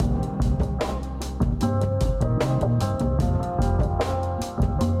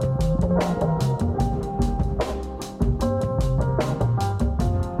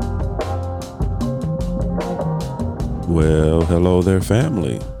there,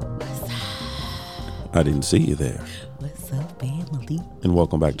 family. I didn't see you there. What's up, family? And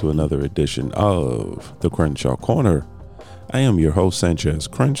welcome back to another edition of the Crenshaw Corner. I am your host, Sanchez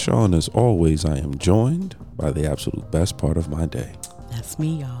Crenshaw, and as always, I am joined by the absolute best part of my day. That's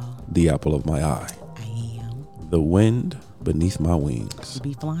me, y'all. The apple of my eye. I am. The wind beneath my wings. You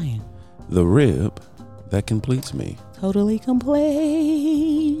be flying. The rib that completes me. Totally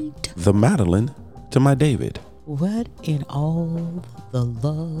complete. The Madeline to my David. What in all the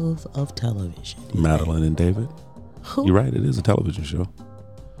love of television? Madeline and David. Who? You're right, it is a television show.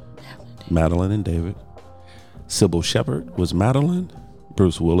 Madeline and David. Sybil Shepherd was Madeline.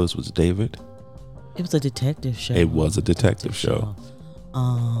 Bruce Willis was David. It was a detective show. It was a detective show.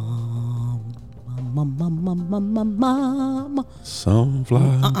 Some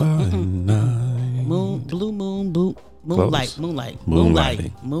fly by night.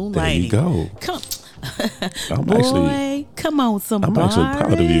 Moonlight. There you go. Come. I'm come on, somebody. I'm actually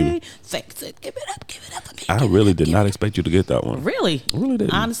proud of you. Thanks. Give it up for me. I really did not expect you to get that one. Really? I really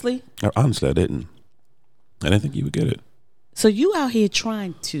didn't. Honestly, I didn't. I didn't think you would get it. So you out here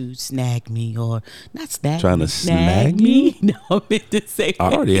trying to snag me, or not snag trying me? To snag me? No, I meant to say.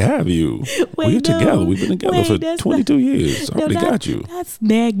 I already have you. We're together. We've been together for 22 years. I already got you. Not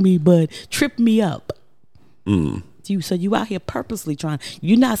snag me, but trip me up. So you out here purposely trying.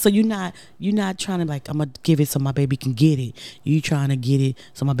 You're not trying to like, I'm gonna give it so my baby can get it. You trying to get it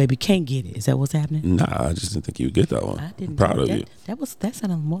so my baby can't get it. Is that what's happening? Nah, I just didn't think you would get that one. I didn't. Proud of you. That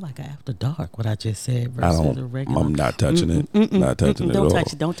sounded more like an after dark. What I just said versus a regular. I'm not touching it. Not touching it at all.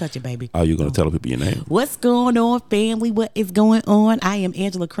 Don't touch it, baby. Are you gonna tell people your name? What's going on, family? What is going on? I am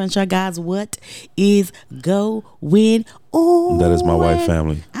Angela Crenshaw, guys. What is going on? That is my wife,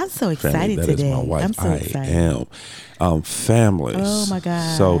 family. I'm so excited that today. That is my wife. I'm so excited. I am. Families. Oh my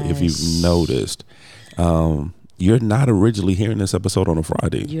gosh. So if you've noticed, you're not originally hearing this episode on a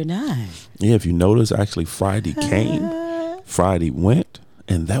Friday. You're not. Yeah, if you notice, actually Friday came, Friday went,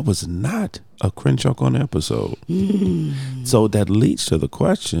 and that was not a Crenshaw Corner episode. So that leads to the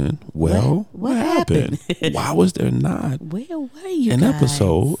question, well, what happened? Why was there not Where were you an guys?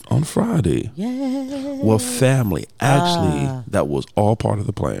 episode on Friday? Yes. Well, family, actually, that was all part of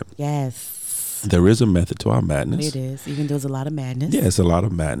the plan. Yes. There is a method to our madness. It is, even though there's a lot of madness. Yeah, it's a lot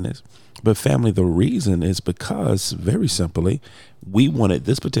of madness. But family, the reason is because, very simply, we wanted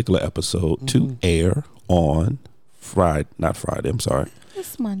this particular episode to air on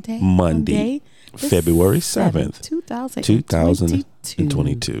It's Monday. February 7th,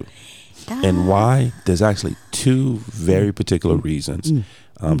 2022. And why? There's actually two very particular reasons.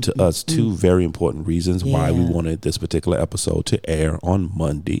 To us, two very important reasons why we wanted this particular episode to air on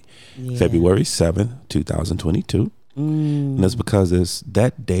Monday, February 7th, 2022. And that's because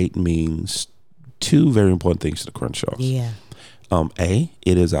that date means two very important things to the Crenshaws. Yeah.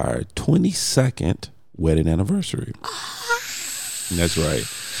 It is our 22nd wedding anniversary. That's right.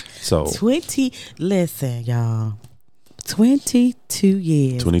 So listen, y'all. 22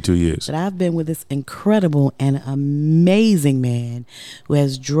 years. 22 years. That I've been with this incredible and amazing man who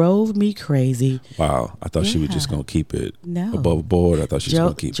has drove me crazy. Wow. I thought she was just going to keep it No. above board. I thought she was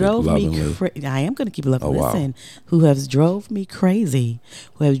going to keep it lovingly. I am going to keep it lovingly. Oh, wow. Listen, who has drove me crazy,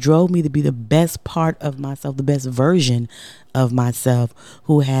 who has drove me to be the best part of myself, the best version of myself,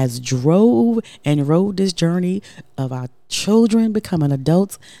 who has drove and rode this journey of our children becoming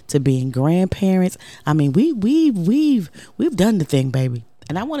adults to being grandparents. I mean, we've done the thing, baby.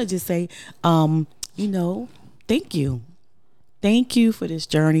 And I want to just say, thank you. Thank you for this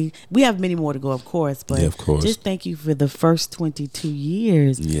journey. We have many more to go, of course, but of course. Just thank you for the first 22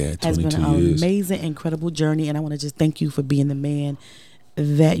 years. Yeah, 22 has been an amazing, incredible journey. And I want to just thank you for being the man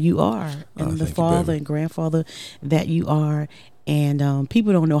that you are, and the father and grandfather that you are. And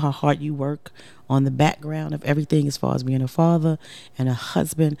people don't know how hard you work on the background of everything, as far as being a father and a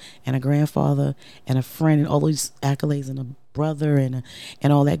husband and a grandfather and a friend and all these accolades, and a brother and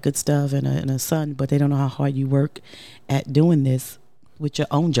all that good stuff, and a son. But they don't know how hard you work at doing this with your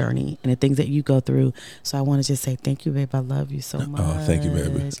own journey and the things that you go through. So I want to just say thank you, babe. I love you so much. Oh, thank you,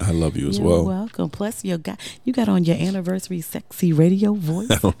 baby. I love you as You're well. welcome. Plus, you got on your anniversary sexy radio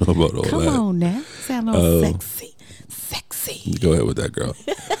voice. I don't know about all Come that. on now. Sound all sexy. Go ahead with that, girl.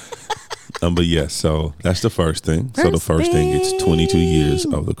 But yes, so that's the first thing. So the first thing, it's 22 years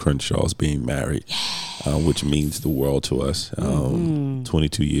of the Crenshaws being married, which means the world to us.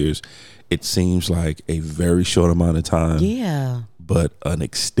 22 years. It seems like a very short amount of time. Yeah. But an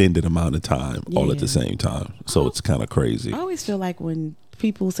extended amount of time all at the same time. So it's kind of crazy. I always feel like when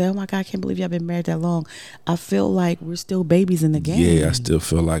people say, "Oh my God, I can't believe y'all been married that long." I feel like we're still babies in the game. Yeah, I still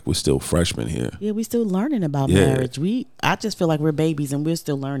feel like we're still freshmen here. Yeah, we still learning about marriage. I just feel like we're babies and we're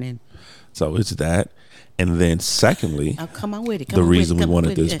still learning. So it's that. And then secondly, come on with it. The reason we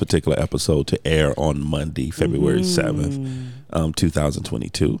wanted this particular episode to air on Monday, February 7th,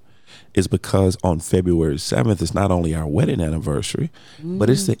 2022, is because on February 7th, it's not only our wedding anniversary, but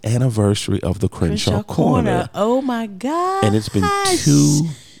it's the anniversary of the Crenshaw Corner. Oh my God. And it's been 2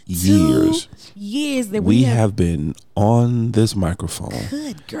 years. 2 years that we have been on this microphone.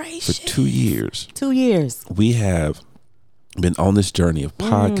 Good gracious. For 2 years. 2 years. We have been on this journey of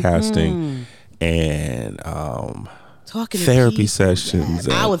podcasting and talking therapy sessions.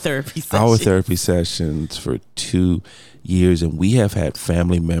 Our therapy sessions for 2 years. And we have had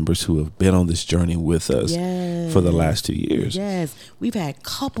family members who have been on this journey with us for the last 2 years. Yes. We've had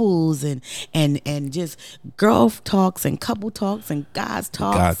couples and just girl talks and couple talks and guys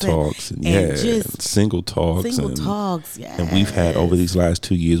talks. God talks and single talks. Yes. And we've had, over these last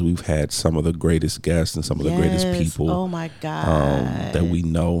 2 years, we've had some of the greatest guests and some of the greatest people. Oh my God. That we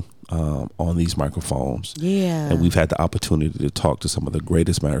know. On these microphones, and we've had the opportunity to talk to some of the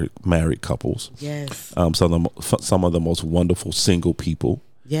greatest married couples. Yes, some of the most wonderful single people.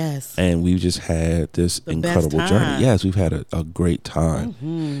 Yes, and we've just had this incredible journey. Yes, we've had a great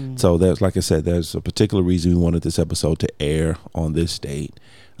time. So there's, like I said, there's a particular reason we wanted this episode to air on this date.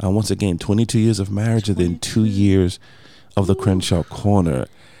 Once again, 22 years of marriage, and then 2 years of the Crenshaw Corner.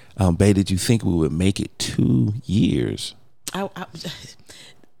 Bae, did you think we would make it 2 years?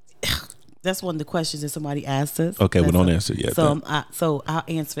 That's one of the questions that somebody asked us. Okay, we don't answer it yet. So I'll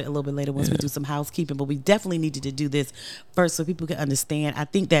answer it a little bit later once we do some housekeeping. But we definitely needed to do this first so people can understand. I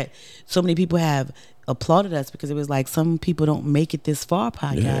think that so many people have applauded us because it was like some people don't make it this far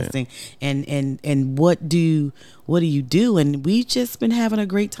podcasting, and what do you do? And we've just been having a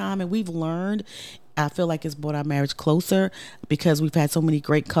great time, and we've learned. I feel like it's brought our marriage closer because we've had so many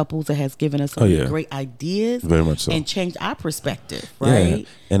great couples that has given us so many great ideas. Very much so. And changed our perspective, right? Yeah.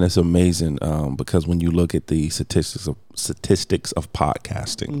 And it's amazing because when you look at the statistics of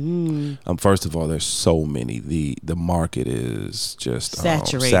podcasting, first of all, there's so many. The market is just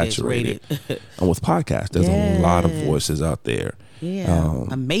saturated. And with podcasts, there's a lot of voices out there. Yeah,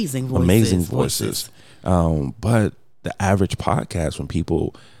 amazing voices. But the average podcast, when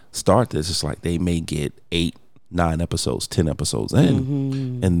people start this, it's like they may get 8, 9 episodes, 10 episodes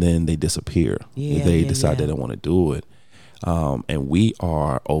in, and then they disappear. They decide they don't want to do it. And we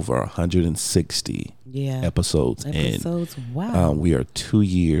are over 160 episodes in. Wow. We are 2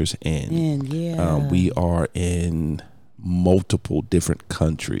 years in. We are in multiple different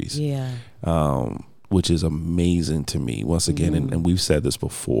countries. Which is amazing to me. Once again, and we've said this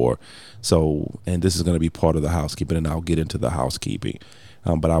before. So, and this is going to be part of the housekeeping, and I'll get into the housekeeping.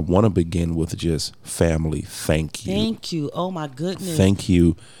 But I want to begin with just family. Thank you. Thank you. Oh my goodness. Thank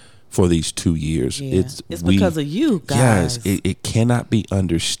you for these 2 years. It's because of you guys. Yes, it cannot be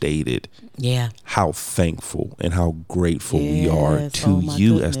understated. Yeah. How thankful and how grateful we are to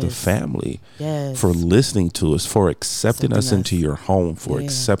you as the family for listening to us, for accepting us into your home, for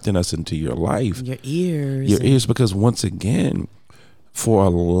accepting us into your life. Your ears. Because once again, for a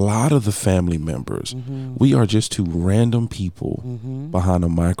lot of the family members, we are just two random people behind a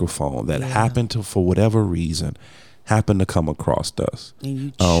microphone that happen to, for whatever reason, happen to come across us. And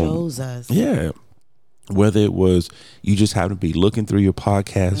you chose us. Yeah. Whether it was you just happen to be looking through your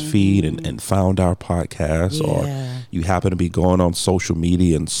podcast feed and found our podcast, or you happen to be going on social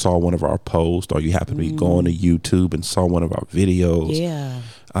media and saw one of our posts, or you happen to be going to YouTube and saw one of our videos.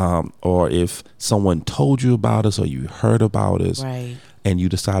 Or if someone told you about us or you heard about us and you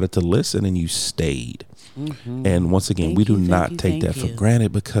decided to listen and you stayed. And once again, we do not take that for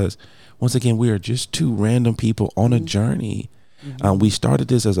granted, because once again, we are just two random people on a journey. We started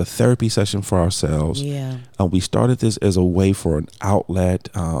this as a therapy session for ourselves. We started this as a way for an outlet.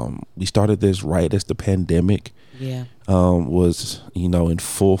 We started this right as the pandemic was, in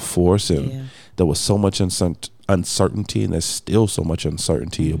full force, and there was so much uncertainty, and there's still so much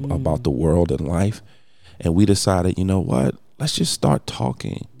uncertainty about the world and life. And we decided, you know what? Let's just start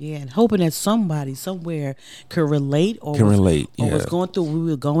talking. And hoping that somebody somewhere could relate or was going through what we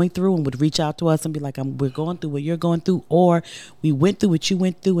were going through, and would reach out to us and be like, we're going through what you're going through, or we went through what you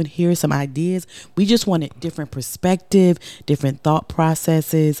went through, and here are some ideas. We just wanted different perspective, different thought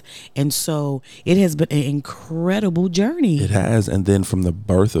processes. And so it has been an incredible journey. It has. And then from the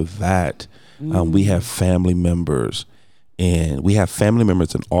birth of that, we have family members And we have family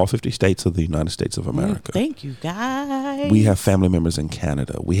members in all 50 states of the United States of America. Thank you, guys. We have family members in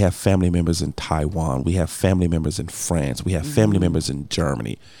Canada. We have family members in Taiwan. We have family members in France. We have family members in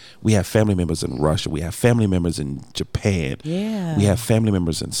Germany. We have family members in Russia. We have family members in Japan. Yeah. We have family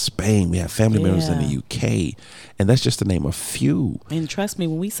members in Spain. We have family members in the UK. And that's just to name a few. And trust me,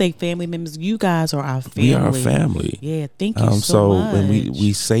 when we say family members, you guys are our family. We are a family. Yeah, thank you so much. When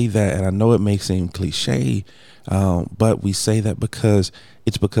we say that, and I know it may seem cliche, but we say that because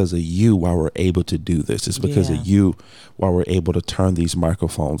it's because of you why we're able to do this. It's because of you why we're able to turn these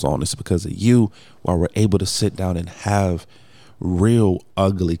microphones on. It's because of you why we're able to sit down and have real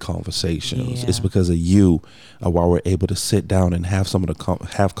ugly conversations. It's because of you why we're able to sit down and have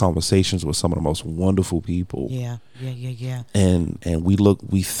have conversations with some of the most wonderful people. Yeah. And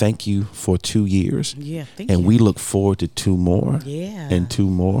we thank you for 2 years. Yeah, thank you. And we look forward to 2 more. Yeah. And 2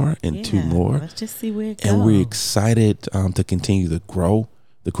 more and 2 more. Let's just see where it goes. And we're excited to continue to grow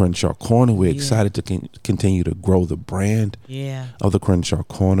the Crenshaw Corner. We're excited to continue to grow the brand of the Crenshaw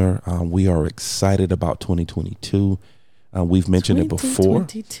Corner. We are excited about 2022. We've mentioned it before.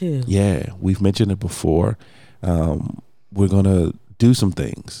 2022. Yeah, we've mentioned it before. We're going to do some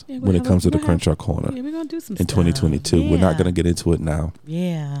things when it comes to the Crenshaw Corner. Yeah, we're going to do some in 2022. Yeah. We're not going to get into it now.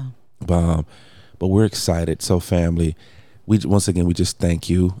 Yeah. But we're excited. So family, we just thank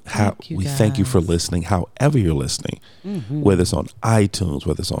you. Thank you for listening, however you're listening, whether it's on iTunes,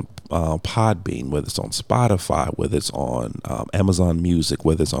 whether it's on Podbean, whether it's on Spotify, whether it's on Amazon Music,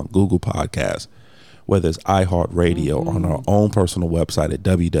 whether it's on Google Podcasts, whether it's iHeartRadio, on our own personal website at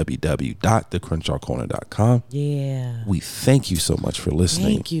www.thecrenshawcorner.com. Yeah. We thank you so much for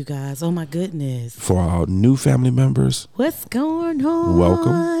listening. Thank you, guys. Oh, my goodness. For our new family members, what's going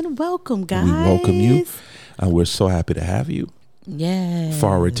on? Welcome, guys. We welcome you. And we're so happy to have you. Yes. For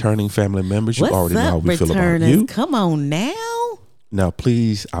our returning family members, you already know how we feel about you. Come on now. Now,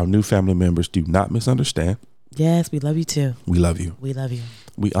 please, our new family members, do not misunderstand. Yes, we love you too. We love you. We love you.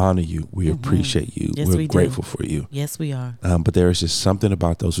 We honor you. We appreciate you. Yes, we're grateful for you. Yes, we are. But there is just something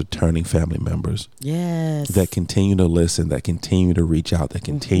about those returning family members. Yes. That continue to listen, that continue to reach out, that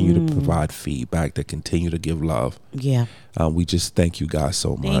continue to provide feedback, that continue to give love. Yeah. We just thank you guys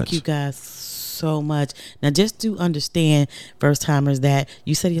so much. Thank you guys so much. Now, just to understand, first timers, that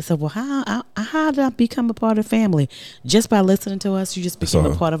you say to yourself, well, how did I become a part of the family? Just by listening to us, you just became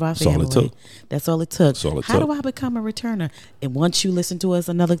a part of our family. That's all it took. How do I become a returner? And once you listen to us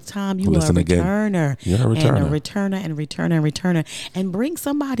another time, you are a returner. You're a returner. And a returner and returner and returner. And bring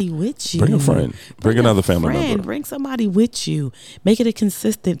somebody with you. Bring a friend. Bring another family member. Bring somebody with you. Make it a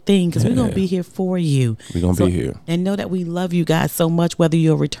consistent thing, because we're going to be here for you. We're going to be here. And know that we love you guys so much, whether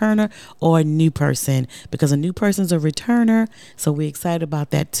you're a returner or a new person, because a new person's a returner. So we're excited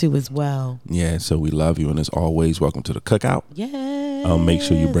about that too as well. Yeah, so we love you. And as always, welcome to the cookout. Yes. Make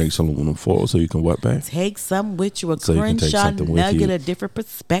sure you bring some aluminum foil so you can what, babe? Take something with you. A Crenshaw nugget, a different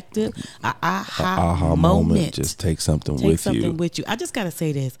perspective, a aha moment. Just take something with you. Take something with you. I just got to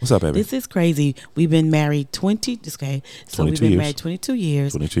say this. What's up, baby? This is crazy. We've been married 22 years. 22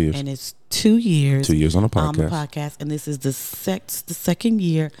 years. And it's 2 years. 2 years on the podcast. And this is the second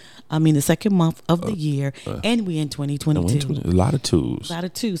year. I mean, the second month of the year. And we in 2022. A lot of twos. So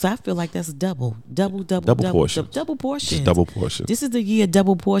I feel like that's double portions. Double portions. Just double portions. This is the year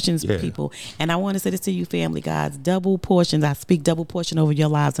double portions, people. And I want to say this to you, family, guys. Double portions. I speak double portion over your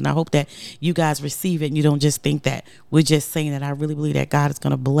lives. And I hope that you guys receive it. And you don't just think that we're just saying that. I really believe that God is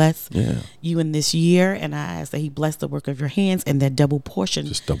going to bless you in this year. And I ask that he bless the work of your hands, and that double portion.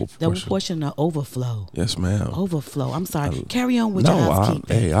 Just double portion. Double portion of overflow. Yes, ma'am. Overflow. I'm sorry. Carry on with your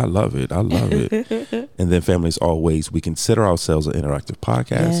housekeeping. Hey, I love it. And then, family, as always, we consider ourselves an interactive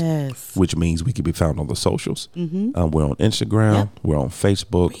podcast, which means we can be found on the socials. We're on Instagram. We're on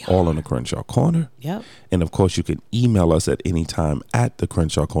Facebook, all on the Crenshaw Corner. And of course, you can email us at any time at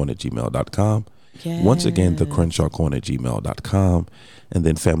thecrenshawcorner@gmail.com. Once again, thecrenshawcorner@gmail.com. And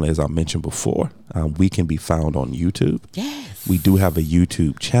then, family, as I mentioned before, we can be found on YouTube. Yes. We do have a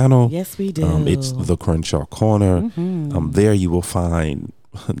YouTube channel. Yes, we do. It's the Crenshaw Corner. There you will find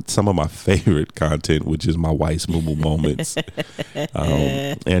some of my favorite content, which is my wife's moo moments.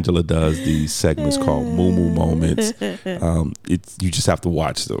 Angela does these segments called moo moments. You just have to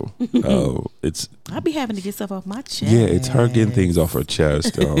watch them. I'll be having to get stuff off my chest. Yeah, it's her getting things off her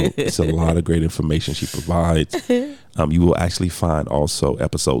chest. It's a lot of great information she provides. You will actually find also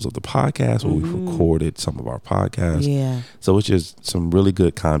episodes of the podcast where we've recorded some of our podcasts. Yeah. So it's just some really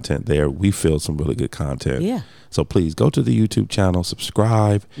good content there. We feel some really good content. Yeah. So please go to the YouTube channel,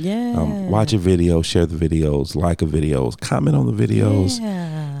 subscribe, watch a video, share the videos, like the videos, comment on the videos.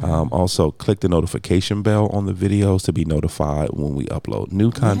 Also, click the notification bell on the videos to be notified when we upload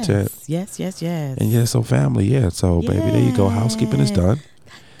new content. Yes. And so family, so baby, there you go. Housekeeping is done.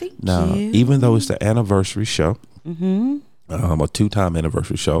 Thank you. Even though it's the anniversary show, Mm-hmm. a 2-time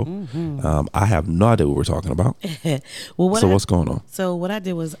anniversary show, I have no idea what we're talking about. What's going on? So what I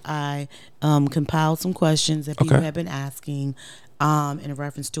did was I compiled some questions that people have been asking in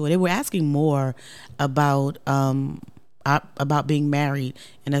reference to it. They were asking more about being married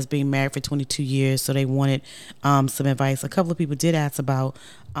and us being married for 22 years. So they wanted some advice. A couple of people did ask about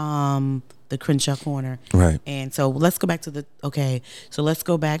the Crenshaw Corner. Right. And so let's go back to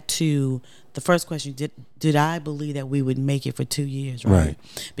the first question. Did I believe that we would make it for 2 years? Right.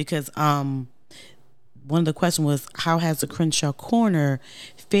 Because one of the questions was, how has the Crenshaw Corner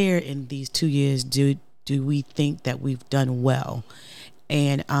fared in these 2 years? Do we think that we've done well?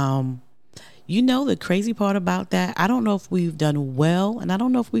 And the crazy part about that, I don't know if we've done well, and I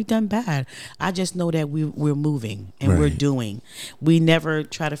don't know if we've done bad. I just know that we're moving and we're doing. We never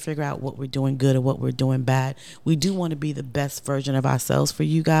try to figure out what we're doing good or what we're doing bad. We do want to be the best version of ourselves for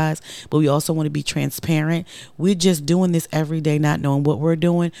you guys, but we also want to be transparent. We're just doing this every day, not knowing what we're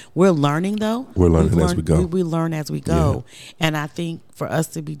doing. We're learning, though. We're learning as we go. We learn as we go. Yeah. And I think for us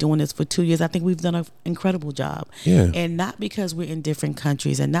to be doing this for 2 years, I think we've done an incredible job. Yeah. And not because we're in different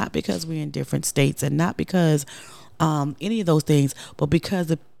countries, and not because we're in different states, and not because any of those things, but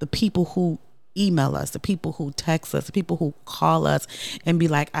because of the people who email us, the people who text us, the people who call us and be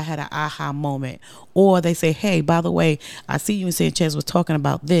like, I had an aha moment. Or they say, hey, by the way, I see you and Sanchez was talking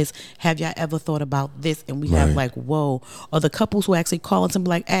about this. Have y'all ever thought about this? And we have like, whoa. Or the couples who actually call us and be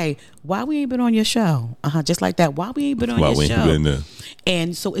like, hey, why we ain't been on your show? Just like that. Why we ain't been on your show? Been there?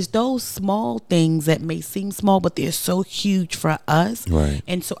 And so it's those small things that may seem small, but they're so huge for us. Right.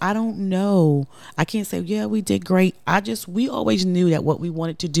 And so I don't know. I can't say, yeah, we did great. We always knew that what we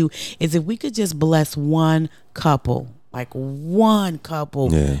wanted to do is if we could just bless one couple, we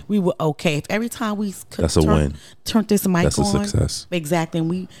were okay. If every time we could turn this mic that's on, a success. Exactly, and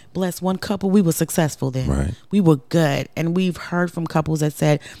we blessed one couple, we were successful then. Right. We were good. And we've heard from couples that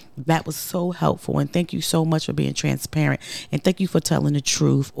said that was so helpful, and thank you so much for being transparent, and thank you for telling the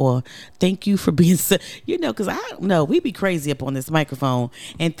truth, or thank you for being because I don't know, we be crazy up on this microphone,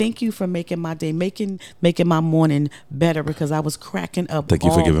 and thank you for making my day, making my morning better, because I was cracking up. Thank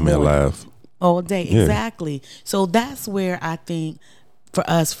you for giving me a laugh all day. Yeah. Exactly. So that's where I think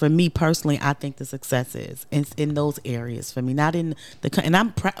for me personally, I think the success is in those areas for me, not in the, and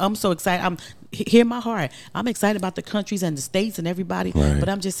I'm so excited. Hear my heart. I'm excited about the countries and the states and everybody, but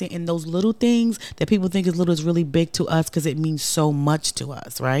I'm just saying in those little things that people think is little is really big to us because it means so much to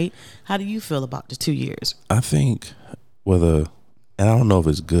us, right? How do you feel about the 2 years? I think and I don't know if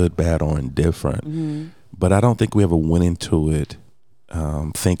it's good, bad, or indifferent, but I don't think we ever went into it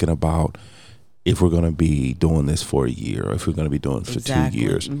thinking about if we're going to be doing this for a year, or if we're going to be doing it for 2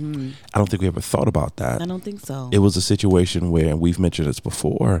 years. I don't think we ever thought about that. I don't think so. It was a situation where, and we've mentioned this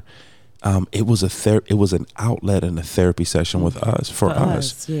before, it was an outlet and a therapy session with us, for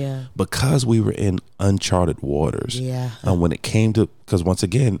us, because we were in uncharted waters. Yeah. When it came to, because once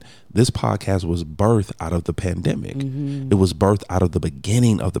again, this podcast was birthed out of the pandemic. It was birthed out of the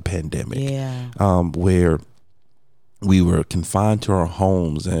beginning of the pandemic. Yeah. Where we were confined to our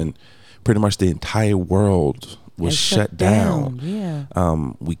homes, and pretty much the entire world was shut down. Yeah.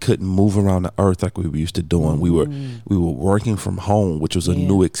 We couldn't move around the earth like we were used to doing. We were working from home, which was a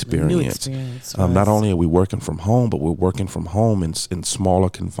new experience. Not only are we working from home, but we're working from home in smaller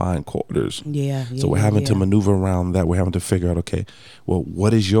confined quarters. So we're having to maneuver around that. We're having to figure out, okay, well,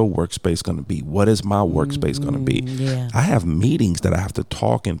 what is your workspace going to be? What is my workspace going to be? I have meetings that I have to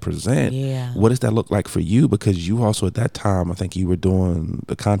talk and present. What does that look like for you? Because you also at that time, I think you were doing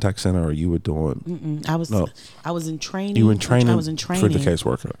the contact center, or you were doing. I was in training. You were in training. I was in training for the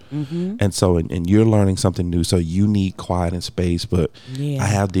caseworker, and so and you're learning something new. So you need quiet and space. But I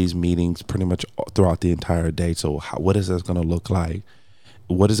have these meetings pretty much throughout the entire day. So what is this going to look like?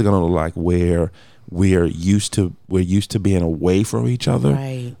 What is it going to look like where we're used to being away from each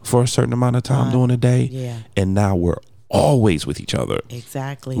other for a certain amount of time during the day, and now we're always with each other.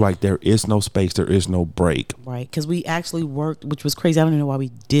 Exactly. Like there is no space, there is no break. Right, because we actually worked, which was crazy. I don't even know why we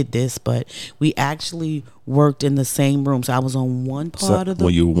did this, but we actually worked in the same room. So I was on one part of the room.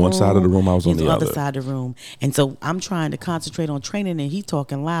 Well, you were one side of the room, I was on the other side of the room. And so I'm trying to concentrate on training, and he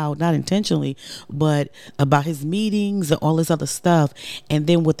talking loud, not intentionally, but about his meetings and all this other stuff. And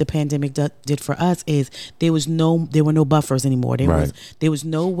then what the pandemic did for us is there were no buffers anymore. There was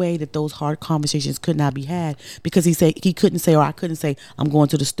no way that those hard conversations could not be had, because he said he couldn't say, or I couldn't say, I'm going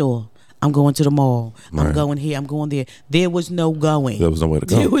to the store. I'm going to the mall. Right. I'm going here. I'm going there. There was no going. There was nowhere to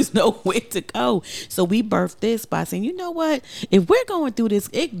go. There was nowhere to go. So we birthed this by saying, you know what? If we're going through this,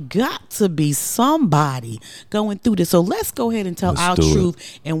 it got to be somebody going through this. So let's go ahead and tell our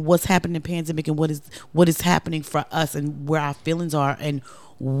truth and what's happening in the pandemic and what is happening for us and where our feelings are and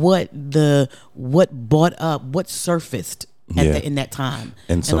what surfaced in that time.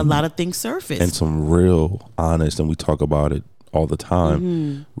 And a lot of things surfaced. And some real honest, and we talk about it all the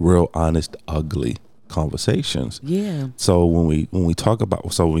time, real honest, ugly conversations. Yeah. So when we talk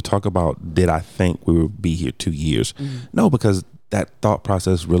about did I think we would be here 2 years? No, because that thought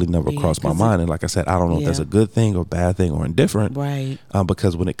process really never crossed my mind. And like I said, I don't know if that's a good thing or bad thing or indifferent. Right.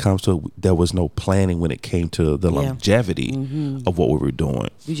 Because when it comes to it, there was no planning when it came to the longevity of what we were doing.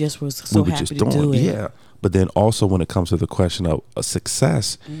 We just was so happy to do it. Yeah. But then also when it comes to the question of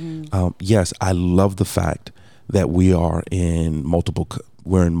success, yes, I love the fact that we are in multiple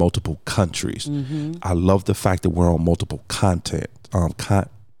countries. I love the fact that we're on multiple continents.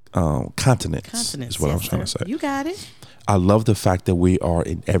 Continents is what I'm trying to say. You got it. I love the fact that we are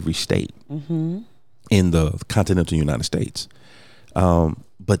in every state in the continental United States.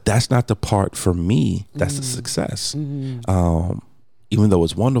 But that's not the part for me that's a success. Even though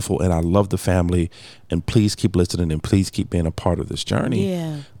it's wonderful and I love the family, and please keep listening and please keep being a part of this journey.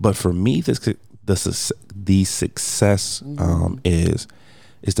 Yeah. But for me, the success is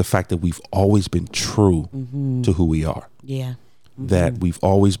the fact that we've always been true to who we are. Yeah. That we've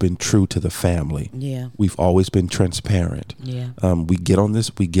always been true to the family. Yeah. We've always been transparent. Yeah. We get on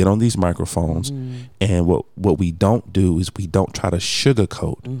these microphones, and what we don't do is we don't try to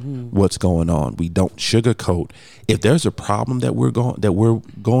sugarcoat what's going on. We don't sugarcoat. If there's a problem that we're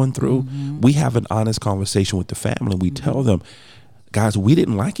going through, we have an honest conversation with the family. We tell them, guys, we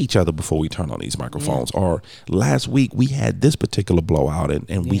didn't like each other before we turned on these microphones. Or last week we had this particular blowout,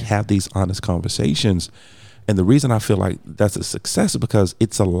 and we have these honest conversations. And the reason I feel like that's a success is because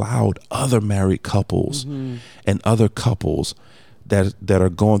it's allowed other married couples and other couples that are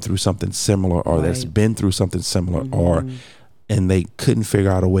going through something similar or that's been through something similar and they couldn't figure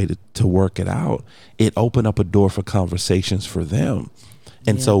out a way to work it out. It opened up a door for conversations for them.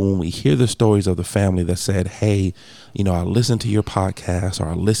 And so when we hear the stories of the family that said, hey, I listened to your podcast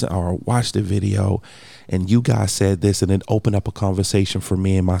or watched the video and you guys said this, and it opened up a conversation for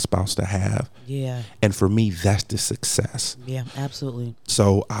me and my spouse to have. Yeah. And for me, that's the success. Yeah, absolutely.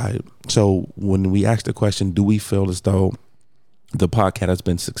 So when we ask the question, do we feel as though the podcast has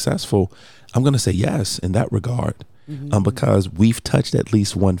been successful? I'm going to say yes in that regard. Because we've touched at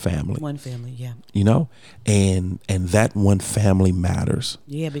least one family. One family, yeah. And that one family matters.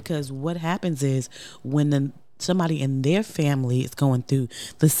 Yeah, because what happens is when somebody in their family is going through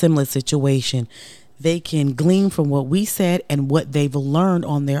the similar situation, they can glean from what we said and what they've learned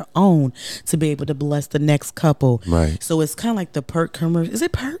on their own to be able to bless the next couple. Right. So it's kind of like the perk commercial. Is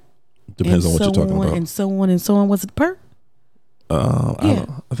it perk? Depends on what you're talking about. And so on and so on. Was it perk?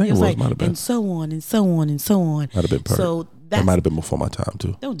 I think it might have been. And so on and so on and so on. Might have been perk. So that might have been before my time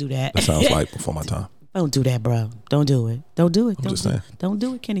too. Don't do that. That sounds like before my time. Don't do that, bro. Don't do it. Don't do it. I'm just saying. Don't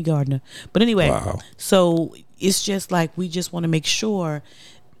do it, Kenny Gardner. But anyway, so it's just like we just want to make sure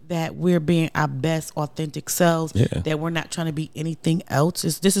that we're being our best authentic selves, that we're not trying to be anything else.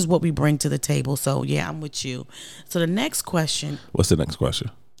 This is what we bring to the table. So yeah, I'm with you. So the next question. What's the next question?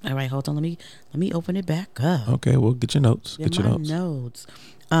 All right, hold on. Let me open it back up. Okay, well, get your notes. Notes.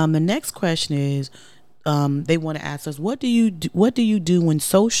 The next question is, they want to ask us, what do you do when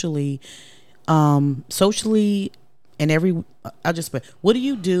socially, what do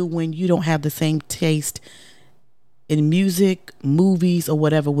you do when you don't have the same taste in music, movies, or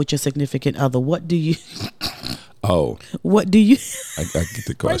whatever with your significant other? What do you? What do you? I get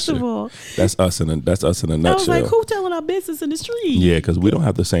the question. First of all, that's us in a nutshell. I was like, who telling our business in the street? Yeah, because we don't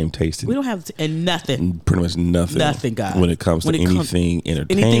have the same taste. We don't have nothing. Pretty much nothing. Nothing, God. When it comes to anything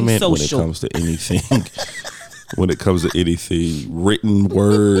entertainment, when it comes to anything, when it comes to anything written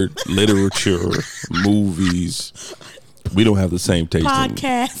word, literature, movies. We don't have the same taste.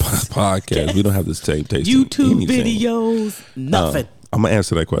 Podcasts. We don't have the same taste. YouTube videos. Nothing. I'm gonna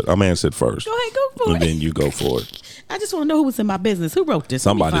answer that question. I'm gonna answer it first. Go ahead, go for it. And then you go for it. I just want to know who was in my business. Who wrote this?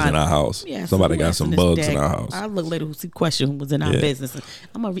 Somebody's in our house. Yeah, somebody got some bugs in our house. I look later who question who was in our business.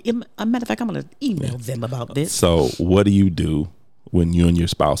 A matter of fact, I'm gonna email them about this. So, what do you do when you and your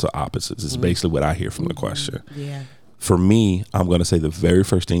spouse are opposites? Is basically what I hear from the question. Yeah. For me, I'm going to say the very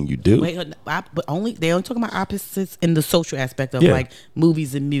first thing you do. Wait, but they're only talking about opposites in the social aspect of like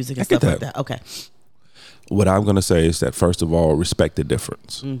movies and music and stuff like that. Okay. What I'm going to say is that first of all, respect the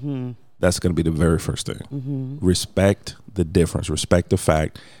difference. That's going to be the very first thing. Respect the difference. Respect the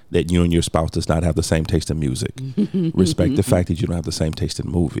fact that you and your spouse does not have the same taste in music. Respect the fact that you don't have the same taste in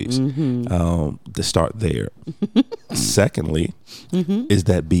movies. To start there. Secondly, is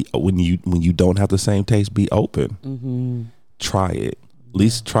that when you don't have the same taste, be open. Try it. At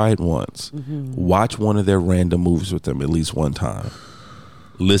least try it once. Watch one of their random movies with them at least one time.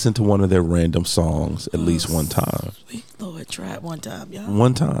 Listen to one of their random songs at least one time. Sweet Lord, try it one time, y'all.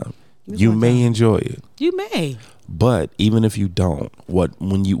 One time. You may enjoy it. You may. But even if you don't,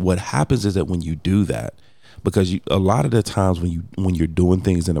 what happens is that when you do that, because a lot of the times when you're doing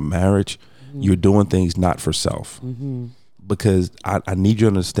things in a marriage, you're doing things not for self. Because I need you to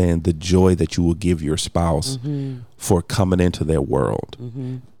understand the joy that you will give your spouse for coming into their world.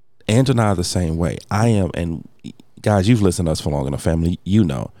 Angela and I are the same way. I am, and guys, you've listened to us for long in the family. You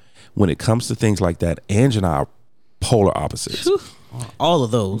know, when it comes to things like that, Angela and I are polar opposites. All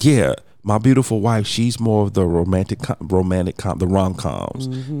of those. Yeah. My beautiful wife, she's more of the the rom-coms.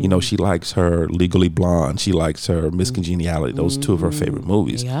 You know, she likes her Legally Blonde. She likes her Miss Congeniality. Those are two of her favorite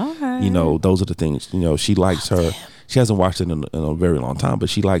movies. You know, those are the things, you know, she likes her. She hasn't watched it in a very long time, but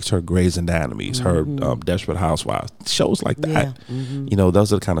she likes her Grey's Anatomy, her Desperate Housewives, shows like that. You know,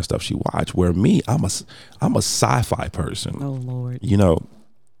 those are the kind of stuff she watched. Where me, I'm a sci-fi person. Oh Lord. You know,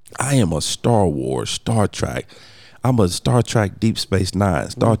 I am a Star Wars, Star Trek. I'm a Star Trek Deep Space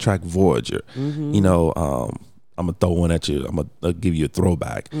Nine, Star Trek Voyager. You know, I'm gonna throw one at you. I'm gonna give you a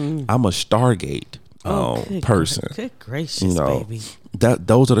throwback. I'm a Stargate person. Good gracious, you know, baby.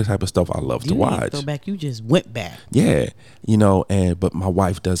 Those are the type of stuff I love to watch. Throwback, you just went back. Yeah, you know, but my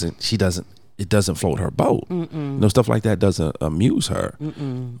wife doesn't. She doesn't. It doesn't float her boat. You know, stuff like that doesn't amuse her.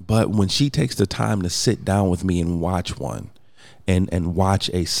 But when she takes the time to sit down with me and watch one. And watch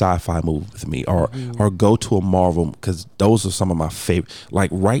a sci-fi movie with me, or go to a Marvel, because those are some of my favorite. Like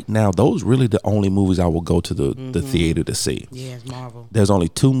right now, those really the only movies I will go to the theater to see. Yeah, it's Marvel. There's only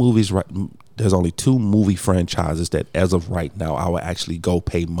two movies. There's only two movie franchises that, as of right now, I will actually go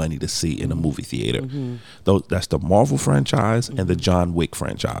pay money to see in a movie theater. That's the Marvel franchise and the John Wick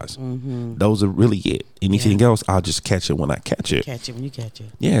franchise. Those are really it. Anything else, I'll just catch it when I catch it. Catch it when you catch it.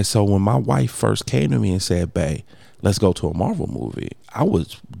 Yeah. So when my wife first came to me and said, "Babe, let's go to a Marvel movie," I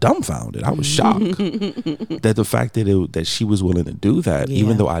was dumbfounded. I was shocked that the fact that she was willing to do that,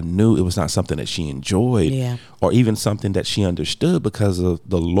 even though I knew it was not something that she enjoyed, or even something that she understood because of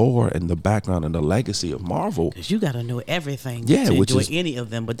the lore and the background and the legacy of Marvel. Because you got to know everything to enjoy any of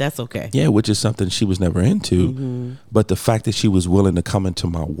them, but that's okay. Yeah, which is something she was never into. But the fact that she was willing to come into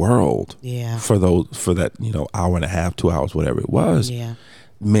my world for that, you know, hour and a half, 2 hours, whatever it was,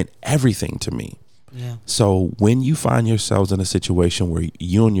 meant everything to me. Yeah. So when you find yourselves in a situation where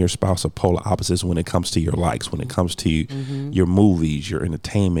you and your spouse are polar opposites when it comes to your likes, when it comes to your movies, your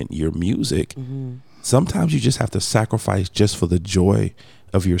entertainment, your music, sometimes you just have to sacrifice just for the joy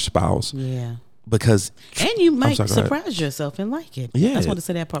of your spouse. Yeah. Because you might surprise yourself and like it. Yeah. I just want to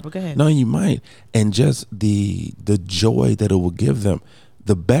say that part, but go ahead. No, you might. And just the joy that it will give them.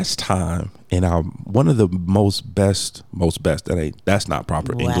 The best time in one of the most best, that's not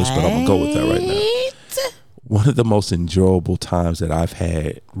proper English, but I'm gonna go with that right now. One of the most enjoyable times that I've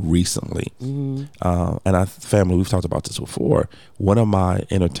had recently, and family, we've talked about this before. One of my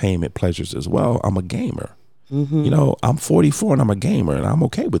entertainment pleasures as well. I'm a gamer. You know, I'm 44 and I'm a gamer, and I'm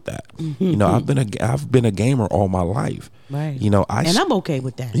okay with that. You know, I've been a gamer all my life. Right. You know, and I'm okay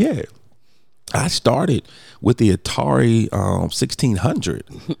with that. Yeah. I started with the Atari 1600.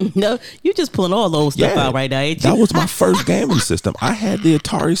 No, you're just pulling all those stuff out right now, ain't you? That was my first gaming system. I had the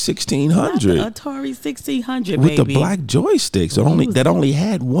Atari 1600. Atari 1600, with the black joysticks that only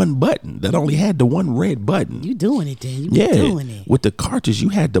had one button. That only had the one red button. You doing it then? You doing it. With the cartridge, you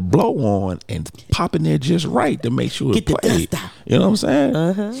had to blow on and pop in there just right to make sure it played. The dust out. You know what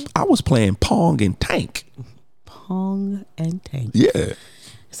I'm saying? I was playing Pong and Tank. Pong and Tank. Yeah.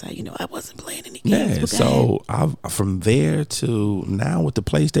 So, you know, I wasn't playing any games. Yeah, so from there to now with the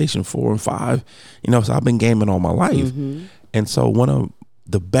PlayStation 4 and 5, you know, so I've been gaming all my life. And so one of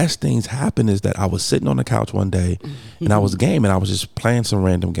the best things happened is that I was sitting on the couch one day and I was gaming. I was just playing some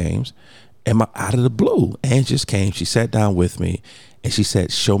random games. And out of the blue, Ange just came. She sat down with me and she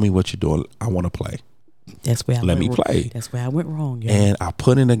said, "Show me what you're doing. I want to play." That's where Let me play. That's where I went wrong. Yeah. And I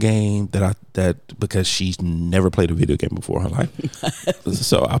put in a game that because she's never played a video game before in her life.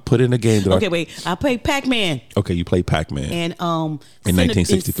 So I put in a game that I played Pac-Man. Okay, you played Pac-Man. And in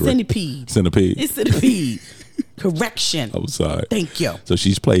 1963. Centipede. It's Centipede. Correction. I'm sorry. Thank you. So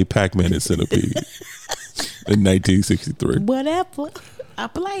she's played Pac-Man and Centipede in 1963. Whatever. I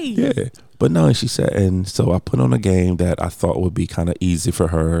played. Yeah. But no, and she said, and so I put on a game that I thought would be kind of easy for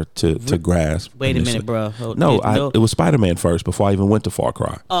her to grasp. Wait a minute, bro. It was Spider-Man first before I even went to Far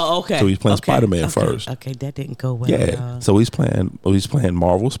Cry. Oh, okay. So he's playing Spider-Man first. Okay, that didn't go well. Yeah. So he's playing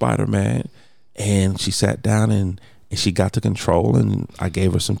Marvel Spider-Man, and she sat down and she got to control, and I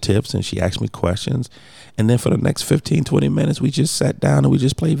gave her some tips, and she asked me questions. And then for the next 15, 20 minutes, we just sat down and we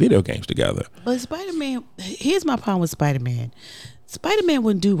just played video games together. But Spider-Man, here's my problem with Spider-Man. Spider-Man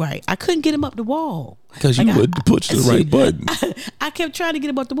wouldn't do right. I couldn't get him up the wall. Because you wouldn't push the right button. I kept trying to get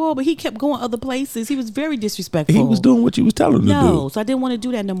him up the wall, but he kept going other places. He was very disrespectful. He was doing what you was telling him to do. No, so I didn't want to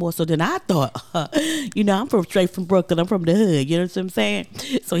do that no more. So then I thought, I'm straight from Brooklyn. I'm from the hood. You know what I'm saying?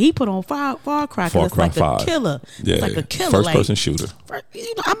 So he put on Far Cry. Far Cry like 5. A killer. Yeah, it's like a killer. First person shooter.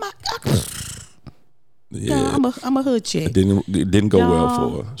 Yeah, I'm a hood chick. It didn't go well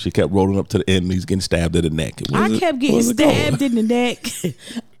for her. She kept rolling up to the end and he's getting stabbed in the neck. I kept getting stabbed in the neck.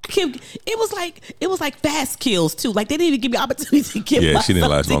 It was like fast kills too. Like they didn't even give me opportunity to get. Yeah, she didn't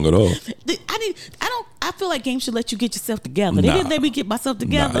last long at all. I feel like games should let you get yourself together. They didn't let me get myself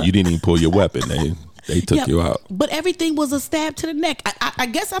together. Nah, you didn't even pull your weapon. They took you out. But everything was a stab to the neck. I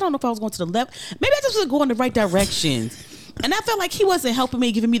guess I don't know if I was going to the left. Maybe I just was going the right directions. And I felt like he wasn't helping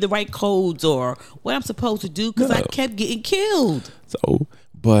me, giving me the right codes or what I'm supposed to do because I kept getting killed. So,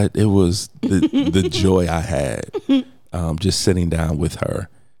 but it was the joy I had just sitting down with her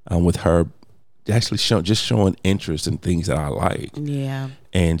actually showing interest in things that I like. Yeah.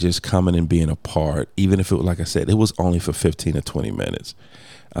 And just coming and being a part, even if it was, like I said, it was only for 15 or 20 minutes.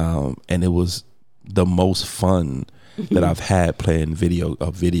 And it was the most fun that I've had playing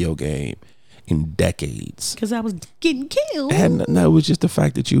a video game in decades. Because I was getting killed. And no, it was just the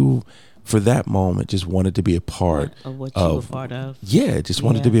fact that you, for that moment, just wanted to be a part of what you were part of. Yeah, just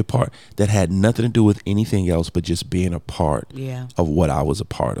wanted to be a part that had nothing to do with anything else but just being a part of what I was a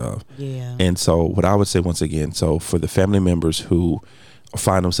part of. Yeah. And so what I would say once again, so for the family members who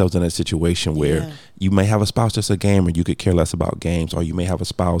find themselves in that situation where you may have a spouse that's a gamer, you could care less about games, or you may have a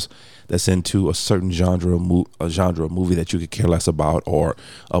spouse that's into a certain genre of movie that you could care less about, or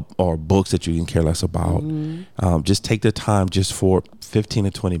books that you can care less about. Just take the time just for 15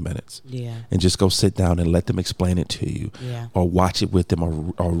 to 20 minutes and just go sit down and let them explain it to you, or watch it with them,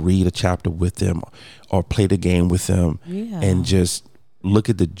 or read a chapter with them, or play the game with them, and just look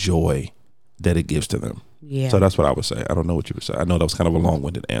at the joy that it gives to them. Yeah. So that's what I would say. I don't know what you would say. I know that was kind of a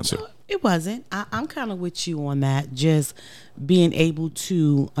long-winded answer. No, it wasn't. I'm kind of with you on that. Just being able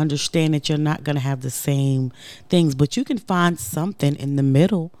to understand that you're not going to have the same things, but you can find something in the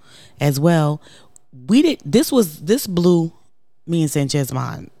middle as well. This blew me and Sanchez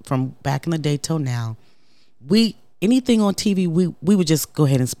mind from back in the day till now. Anything on TV, we would just go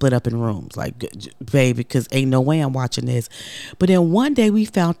ahead and split up in rooms, like, baby, because ain't no way I'm watching this. But then one day we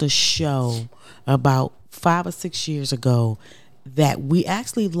found a show about 5 or 6 years ago that we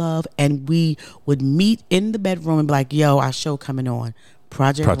actually love, and we would meet in the bedroom and be like, yo, our show coming on,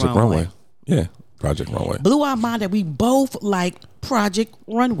 Project Runway. Yeah, Project Runway. Blew our mind that we both like Project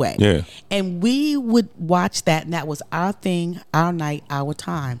Runway. Yeah. And we would watch that, and that was our thing, our night, our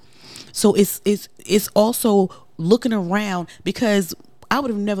time. So it's also looking around, because I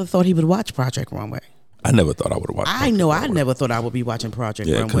would have never thought he would watch Project Runway. I never thought I would have watched I never thought I would be watching Project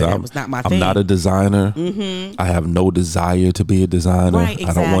Runway. That was not my thing. I'm not a designer. I have no desire to be a designer. Right,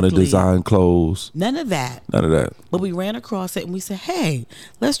 exactly. I don't want to design clothes. None of that. But we ran across it and we said, hey,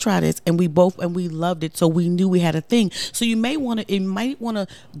 let's try this. And we loved it. So we knew we had a thing. So you might want to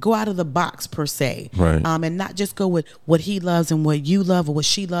go out of the box per se. Right. And not just go with what he loves and what you love or what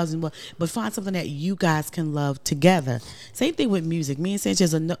she loves, but find something that you guys can love together. Same thing with music. Me and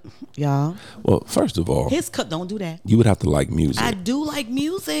Sanchez y'all. Well, first of all, don't do that. You would have to like music. I do like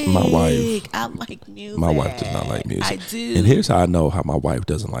music. My wife. I like music. My wife does not like music. I do. And here's how I know how my wife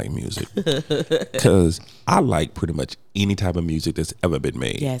doesn't like music. Because I like pretty much any type of music that's ever been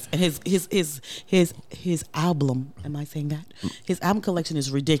made. Yes, and his album. Am I saying that? His album collection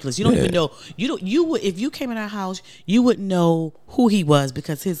is ridiculous. You don't even know. You would, if you came in our house, you would know who he was,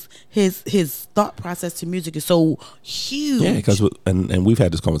 because his thought process to music is so huge. Yeah, because and we've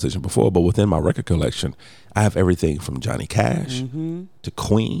had this conversation before, but within my record collection, I have everything from Johnny Cash to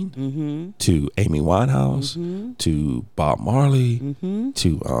Queen to Amy Winehouse to Bob Marley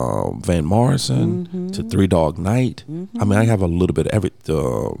to Van Morrison to Three Dog Night. I mean, I have a little bit of everything.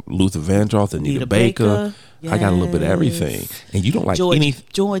 Luther Vandross, Anita Baker. Yes. I got a little bit of everything. And you don't like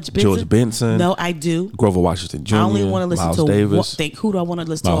George Benson. No, I do. Grover Washington Jr. I only want to listen Miles to Davis. Who do I want to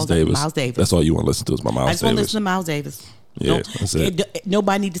listen Miles to? Davis. Miles Davis. That's all you want to listen to is my Miles Davis. I just want to listen to Miles Davis. Yeah, that's it.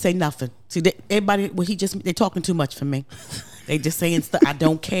 Nobody need to say nothing. See, everybody, they're talking too much for me. They just saying stuff. I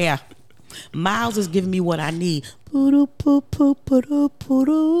don't care. Miles is giving me what I need. Poo-doo, poo, poo, poo-doo,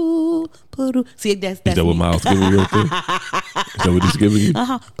 poo-doo, poo-doo. See, that's Is that what Miles giving you? Is that what he's giving you?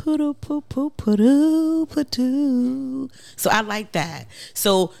 Poo-doo, poo, poo, poo-doo, poo-doo. So I like that.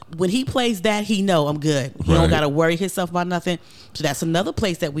 So when he plays that, he know I'm good. He don't got to worry himself about nothing. So that's another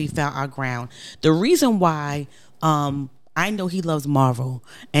place that we found our ground. The reason why I know he loves Marvel.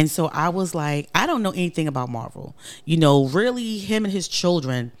 And so I was like, I don't know anything about Marvel. You know, really, him and his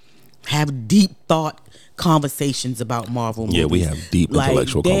children have deep thought conversations about Marvel movies. Yeah, we have deep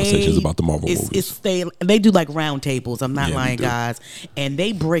intellectual conversations about the Marvel movies. They do like round tables. I'm not lying, guys. And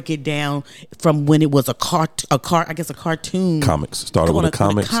they break it down from when it was a cartoon. Comics started with a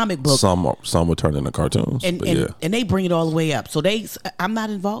comic book. Some were turned into cartoons. And they bring it all the way up. So I'm not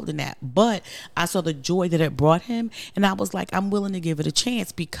involved in that. But I saw the joy that it brought him, and I was like, I'm willing to give it a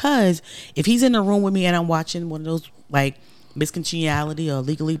chance, because if he's in the room with me and I'm watching one of those like Miss Congeniality or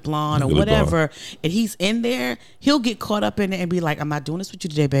Legally Blonde or whatever, and he's in there, he'll get caught up in it and be like, I'm not doing this with you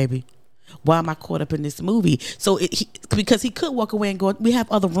today, baby. Why am I caught up in this movie? So because he could walk away and go, we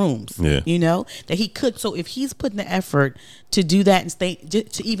have other rooms, you know, that he could. So if he's putting the effort to do that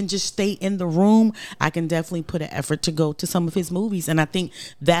and just stay in the room, I can definitely put an effort to go to some of his movies. And I think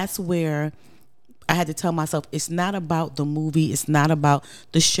that's where I had to tell myself, it's not about the movie, it's not about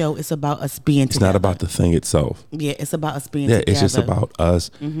the show, it's about us being together. It's not about the thing itself. Yeah, it's about us being together. Yeah, it's just about us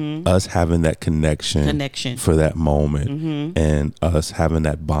having that connection for that moment, and us having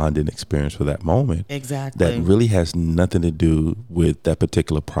that bonding experience for that moment. Exactly. That really has nothing to do with that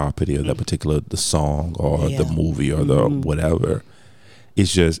particular property or that particular the song or the movie or the whatever.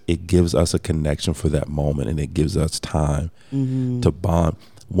 It's just, it gives us a connection for that moment, and it gives us time to bond.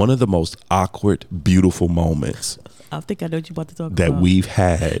 One of the most awkward, beautiful moments I think I know what you're about to talk that about. we've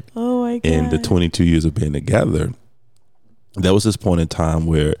had in the 22 years of being together. There was this point in time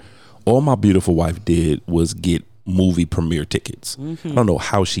where all my beautiful wife did was get movie premiere tickets. I don't know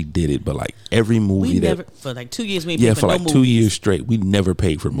how she did it, but like every movie for like 2 years, for like 2 years straight, we never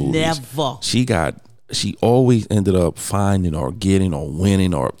paid for movies. Never. She always ended up finding or getting or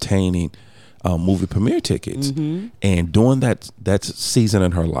winning or obtaining movie premiere tickets. And during that season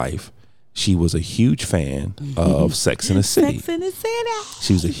in her life, she was a huge fan of Sex and the City. Sex and the City.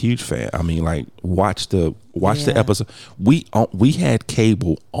 She was a huge fan. I mean, like, watch the episode. We had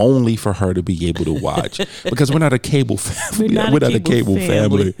cable only for her to be able to watch, because we're not a cable family. We're not a cable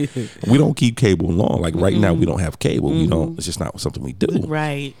family. We don't keep cable long. Like right now, we don't have cable. We don't. It's just not something we do.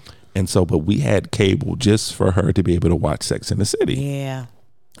 Right. And so, but we had cable just for her to be able to watch Sex and the City. Yeah.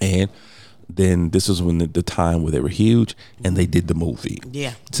 And then this was when the time where they were huge, and they did the movie.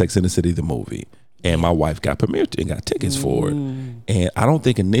 Yeah. Sex and the City, the movie. And my wife got premiered and got tickets for it. And I don't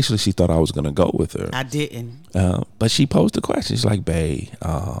think initially she thought I was going to go with her. I didn't. But she posed the question. She's like, babe,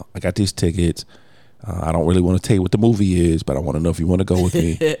 I got these tickets. I don't really want to tell you what the movie is, but I want to know if you want to go with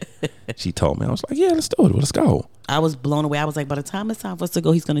me. She told me. I was like, yeah, let's do it. Let's go. I was blown away. I was like, by the time it's time for us to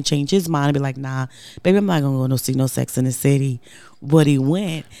go, he's going to change his mind and be like, nah, baby, I'm not going to go see no Sex in the City. But he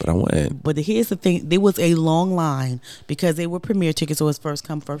went. But I went. But here's the thing. There was a long line because they were premiere tickets, so it was first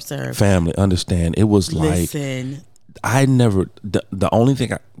come, first serve. Family, understand. It was Listen. I never, the only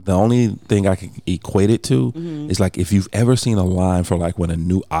thing I can equate it to is like if you've ever seen a line for like when a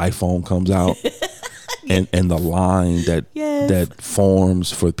new iPhone comes out. And the line that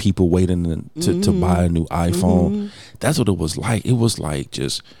forms for people waiting to buy a new iPhone, that's what it was like. It was like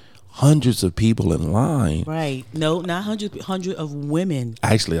just hundreds of people in line. Right. No, not hundreds of women.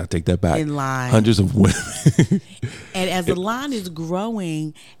 Actually, I take that back. In line. Hundreds of women. And as the line is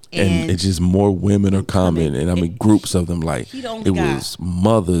growing, and it's just more women are coming, and I mean groups of them. Like it was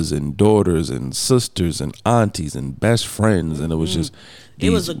mothers and daughters and sisters and aunties and best friends, and it was just. It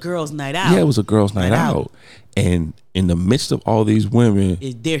was a girls' night out. Yeah, it was a girls' night out. And in the midst of all these women,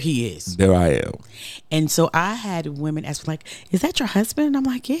 there he is. There I am. And so I had women ask like, "Is that your husband?" And I'm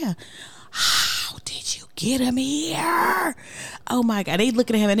like, "Yeah." How did you get him here? Oh my God. They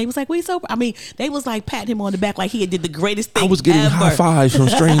looking at him and they was like, they was like patting him on the back like he did the greatest thing I was getting high fives from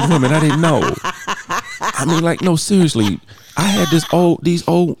strange women. I didn't know. I mean, like, no, seriously. I had these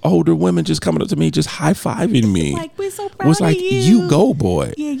older women just coming up to me, just high fiving me. Like, we're so proud was like, of you go,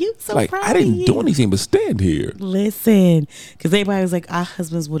 boy. Yeah, you so like, proud. I didn't do anything but stand here. Listen, because everybody was like, our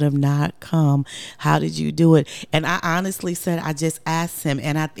husbands would have not come. How did you do it? And I honestly said, I just asked him,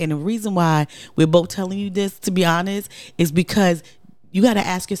 and the reason why we're both telling you this, to be honest, is because you got to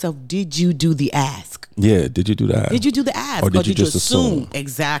ask yourself, did you do the ask? Yeah, did you do that? Did you do the ask? Or did you just assume?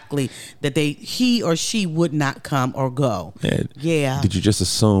 Exactly that he or she would not come or go? Yeah. Did you just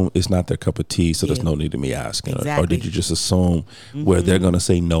assume it's not their cup of tea, so there's no need of me asking? Exactly. Or did you just assume where they're going to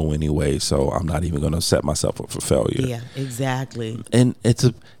say no anyway, so I'm not even going to set myself up for failure? Yeah, exactly. And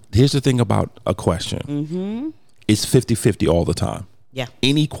here's the thing about a question. It's 50-50 all the time. Yeah.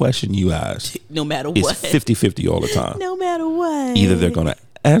 Any question you ask, no matter what, it's 50-50 all the time. No matter what. Either they're going to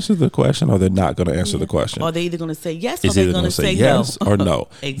answer the question or they're not going to answer the question. Or they're either going to say yes it's or they're going to say yes no. or no.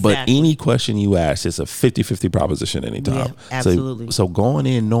 Exactly. But any question you ask is a 50-50 proposition anytime. Yeah, absolutely. So going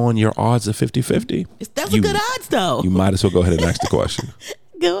in knowing your odds are 50-50. That's a good odds, though. You might as well go ahead and ask the question.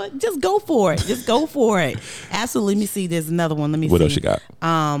 Just go for it. Just go for it. Absolutely. Let me see. There's another one. Let me see. What else you got?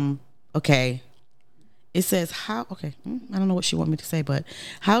 Okay. It says I don't know what she want me to say, but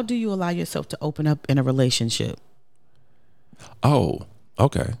how do you allow yourself to open up in a relationship? Oh,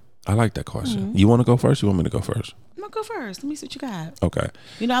 okay. I like that question. You want to go first? You want me to go first? I'm going to go first. Let me see what you got. Okay.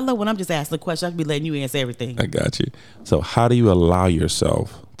 You know, I love when I'm just asking the question. I can be letting you answer everything. I got you. So how do you allow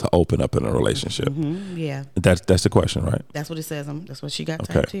yourself to open up in a relationship? Yeah. That's the question, right? That's what it says. That's what she got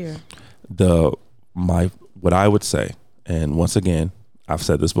typed here. What I would say, and once again, I've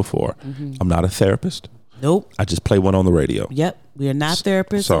said this before, I'm not a therapist. Nope. I just play one on the radio. Yep. We are not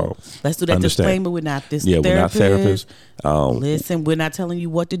therapists. So let's do that disclaimer. We're not this we're not therapists. Listen, we're not telling you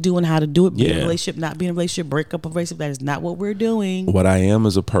what to do and how to do it. Be in a relationship, not be in a relationship, break up a relationship. That is not what we're doing. What I am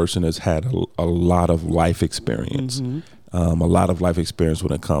is a person that's had a lot of life experience. A lot of life experience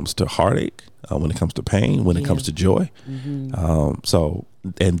when it comes to heartache, when it comes to pain, when it comes to joy.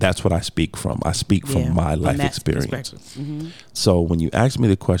 And that's what I speak from. I speak from my life experience. So when you ask me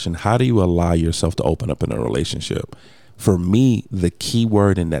the question, how do you allow yourself to open up in a relationship? For me, the key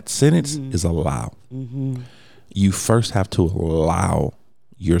word in that sentence is allow. You first have to allow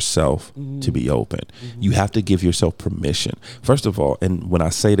yourself to be open. You have to give yourself permission. First of all, and when I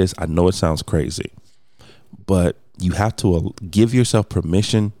say this, I know it sounds crazy, but you have to give yourself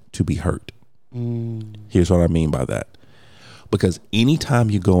permission to be hurt. Here's what I mean by that. Because anytime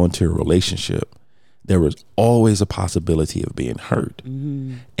you go into a relationship, there is always a possibility of being hurt.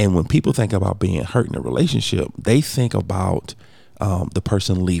 And when people think about being hurt in a relationship, they think about the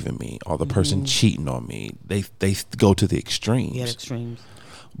person leaving me or the person cheating on me. They go to the extremes. Yeah, extremes.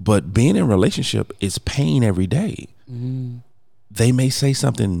 But being in a relationship is pain every day. They may say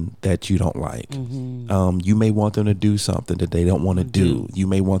something that you don't like. You may want them to do something that they don't want to do. You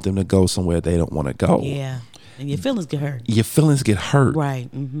may want them to go somewhere they don't want to go. Yeah. And your feelings get hurt. Your feelings get hurt. Right.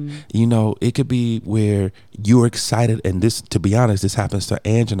 You know, it could be where you're excited. And this, to be honest, this happens to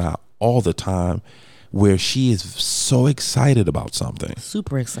Ange and I all the time, where she is so excited about something.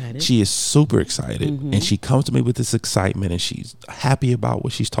 Super excited. She is super excited. And she comes to me with this excitement and she's happy about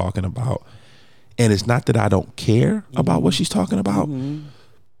what she's talking about. And it's not that I don't care about what she's talking about.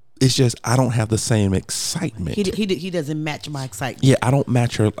 It's just I don't have the same excitement. He doesn't match my excitement. Yeah, I don't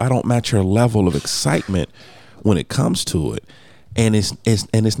match her level of excitement when it comes to it. And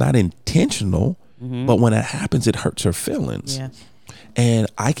it's not intentional, but when it happens, it hurts her feelings. Yeah. And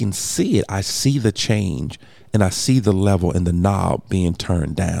I can see it. I see the change and I see the level and the knob being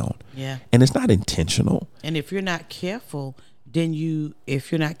turned down. Yeah. And it's not intentional. And if you're not careful,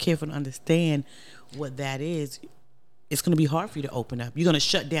 if you're not careful to understand what that is, it's going to be hard for you to open up. You're going to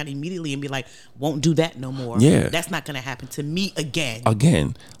shut down immediately and be like, won't do that no more. Yeah. That's not going to happen to me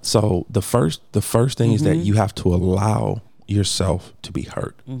again. So the first thing is that you have to allow yourself to be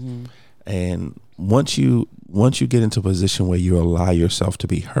hurt. And once you get into a position where you allow yourself to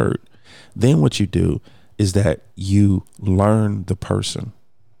be hurt, then what you do is that you learn the person.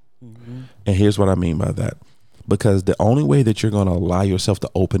 And here's what I mean by that. Because the only way that you're going to allow yourself to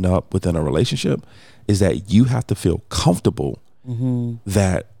open up within a relationship is that you have to feel comfortable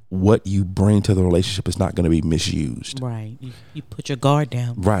that what you bring to the relationship is not going to be misused. Right. You put your guard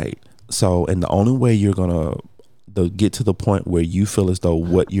down. Right. So, and the only way you're going to get to the point where you feel as though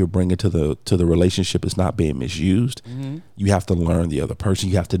what you're bringing to the relationship is not being misused, you have to learn the other person.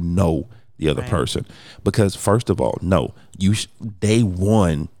 You have to know the other person. Because first of all, day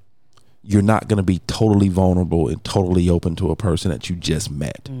one, you're not going to be totally vulnerable and totally open to a person that you just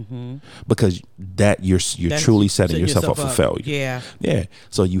met, because that you're truly setting yourself up for failure. Yeah.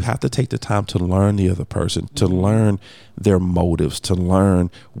 So you have to take the time to learn the other person, to learn their motives, to learn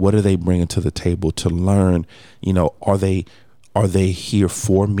what are they bringing to the table, to learn, are they here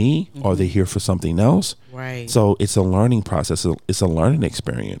for me? Are they here for something else? Right. So it's a learning process. It's a learning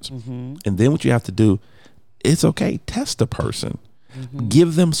experience. And then what you have to do, it's okay. Test the person.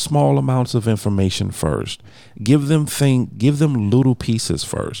 Give them small amounts of information first. Give them little pieces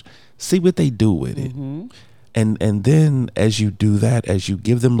first. See what they do with it. And then as you do that, as you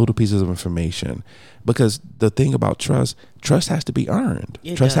give them little pieces of information, because the thing about trust has to be earned.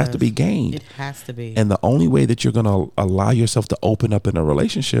 Trust has to be gained. It has to be. And the only way that you're going to allow yourself to open up in a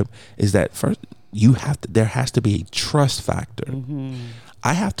relationship is that first there has to be a trust factor.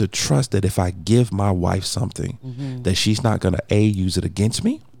 I have to trust that if I give my wife something, that she's not going to use it against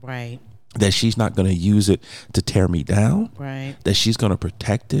me. Right. That she's not going to use it to tear me down. Right. That she's going to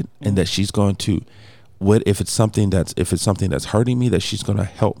protect it, and that she's going to, if it's something that's hurting me, that she's going to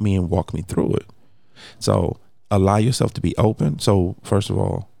help me and walk me through it. So allow yourself to be open. So first of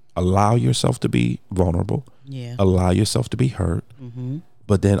all, allow yourself to be vulnerable. Yeah. Allow yourself to be hurt.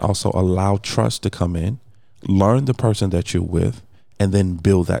 But then also allow trust to come in. Learn the person that you're with, and then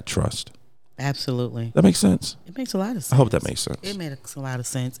build that trust. Absolutely. That makes sense. It makes a lot of sense. I hope that makes sense. It makes a lot of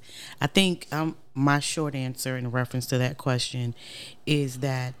sense. I think my short answer in reference to that question is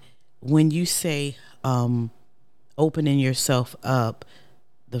that when you say opening yourself up,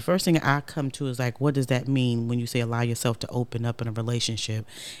 the first thing I come to is like, what does that mean when you say allow yourself to open up in a relationship?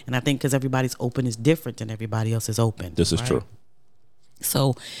 And I think because everybody's open is different than everybody else is open. This is true.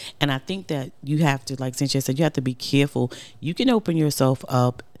 So, and I think that you have to, like Cynthia said, you have to be careful. You can open yourself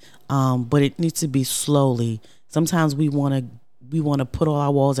up, but it needs to be slowly. Sometimes we want to put all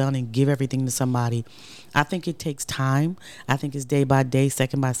our walls down and give everything to somebody. I think it takes time. I think it's day by day,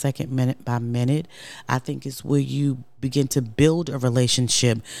 second by second, minute by minute. I think it's where you begin to build a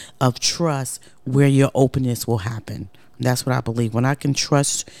relationship of trust where your openness will happen. That's what I believe. When I can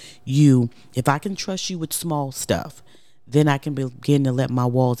trust you, if I can trust you with small stuff, then I can begin to let my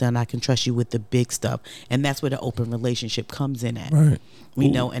walls down. I can trust you with the big stuff. And that's where the open relationship comes in at. Right.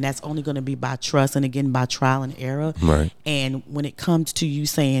 You know, and that's only going to be by trust and, again, by trial and error. Right. And when it comes to you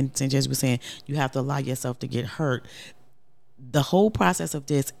saying, St. Jess was saying, you have to allow yourself to get hurt. The whole process of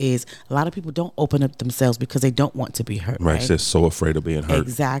this is a lot of people don't open up themselves because they don't want to be hurt. Right. They're so afraid of being hurt.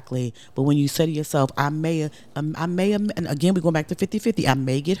 Exactly. But when you say to yourself, I may, and again, we're going back to 50-50. I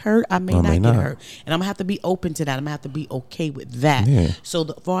may get hurt. I may not get hurt. And I'm going to have to be open to that. I'm going to have to be okay with that. Yeah. So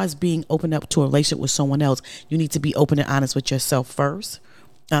as far as being open up to a relationship with someone else, you need to be open and honest with yourself first.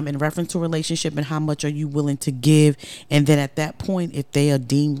 In reference to a relationship and how much are you willing to give. And then at that point, if they are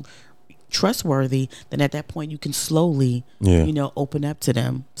deemed trustworthy, then at that point you can slowly, open up to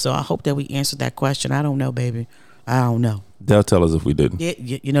them. So I hope that we answered that question. I don't know, baby. I don't know. They'll tell us if we didn't.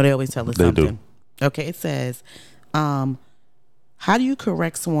 Yeah, they always tell us they something. Do. Okay, it says, how do you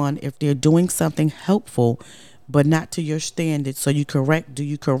correct someone if they're doing something helpful but not to your standards? Do you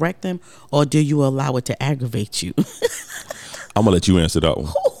correct them, or do you allow it to aggravate you? I'm gonna let you answer that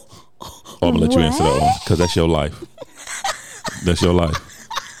one. I'm gonna let you answer that one because that's your life. That's your life.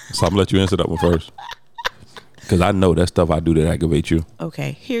 So I'm going to let you answer that one first. Because I know that stuff I do that aggravates you.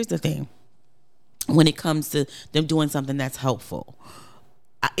 Okay, here's the thing. When it comes to them doing something that's helpful,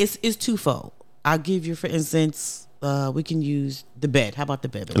 it's twofold. I'll give you, for instance, we can use the bed. How about the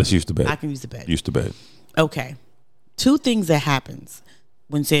bed? Let's use the bed. I can use the bed. Use the bed. Okay. Two things that happens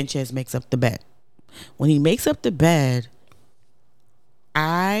when Sanchez makes up the bed. When he makes up the bed,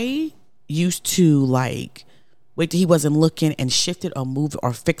 I used to wait till he wasn't looking and shift it or move it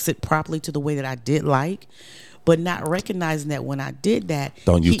or fix it properly to the way that I did like, but not recognizing that when I did that.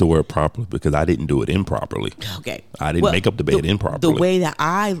 Don't use the word properly because I didn't do it improperly. Okay. I didn't make up the bed improperly. The way that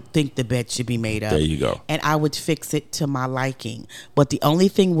I think the bed should be made up. There you go. And I would fix it to my liking. But the only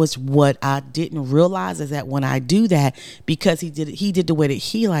thing was what I didn't realize is that when I do that, because he did the way that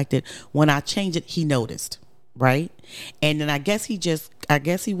he liked it, when I changed it, he noticed. Right. And then I guess he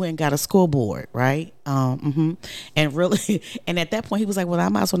went and got a scoreboard. Right. And really, and at that point he was like, well, I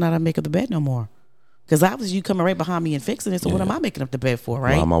might as well not make up the bed no more. Because obviously you coming right behind me and fixing it. So what am I making up the bed for?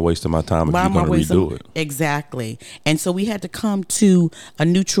 Right. Why am I wasting my time if you're going to redo it? Exactly. And so we had to come to a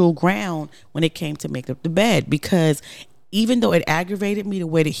neutral ground when it came to make up the bed, because even though it aggravated me the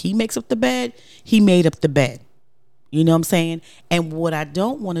way that he makes up the bed, he made up the bed. You know what I'm saying? And what I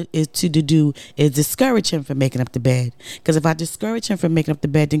don't want to do is discourage him from making up the bed. Because if I discourage him from making up the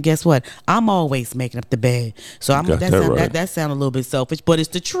bed, then guess what? I'm always making up the bed. So that sounds a little bit selfish, but it's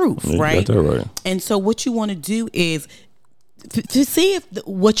the truth, right? Got that right. And so what you want to do is to see if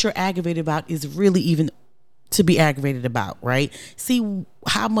what you're aggravated about is really even to be aggravated about, right? See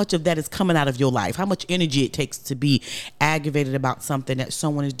how much of that is coming out of your life, how much energy it takes to be aggravated about something that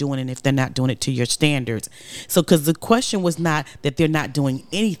someone is doing, and if they're not doing it to your standards. So, because the question was not that they're not doing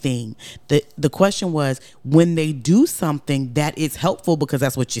anything. The question was when they do something that is helpful, because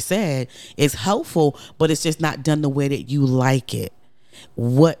that's what you said, is helpful, but it's just not done the way that you like it.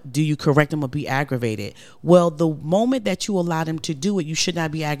 what do you correct him or be aggravated? Well, the moment that you allow them to do it, you should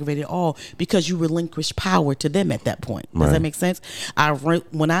not be aggravated at all because you relinquish power to them at that point. Does that make sense?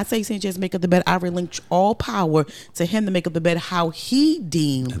 When I say Sanchez make up the bed, I relinquish all power to him to make up the bed how he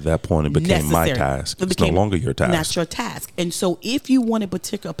deemed. At that point, it became necessary. My task. It's no longer your task. Not your task. And so, if you want a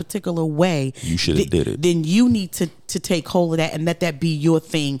particular way, you should have did it. Then you need to take hold of that and let that be your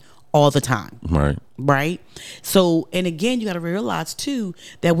thing all the time. Right. So, and again, you got to realize too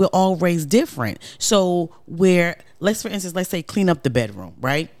that we're all raised different. So let's say clean up the bedroom,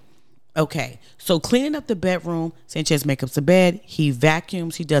 right? Okay. So cleaning up the bedroom, Sanchez makes up the bed, he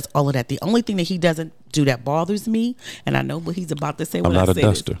vacuums, he does all of that. The only thing that he doesn't do that bothers me, and I know what he's about to say. I'm not a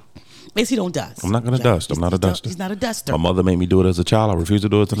duster. Yes, he don't dust. I'm not going to dust. I'm not a duster. He's not a duster. My mother made me do it as a child. I refuse to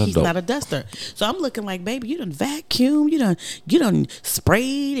do it as an adult. He's not a duster. So I'm looking like, baby, you done vacuum, you done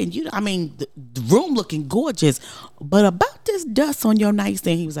sprayed, and the room looking gorgeous. But about this dust on your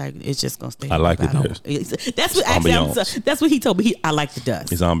nightstand, he was like, it's just gonna stay. I like the dust. That's what actually. That's what he told me. I like the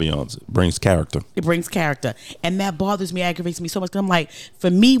dust. It's ambiance. It brings character. And that bothers me, aggravates me so much. I'm like, for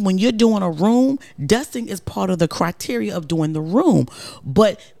me, when you're doing a room, dusting is part of the criteria of doing the room,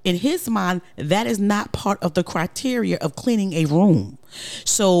 but in his mind, that is not part of the criteria of cleaning a room.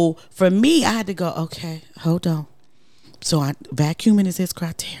 So for me, I had to go, okay, hold on. So vacuuming is his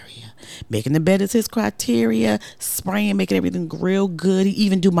criteria. Making the bed is his criteria. Spraying, making everything real good. He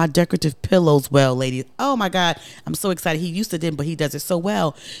even do my decorative pillows well, ladies. Oh my God, I'm so excited. He used to didn't, but he does it so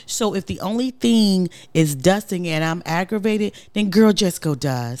well. So if the only thing is dusting and I'm aggravated, then girl, just go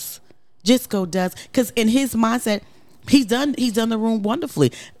dust. Just go dust. Because in his mindset, He's done the room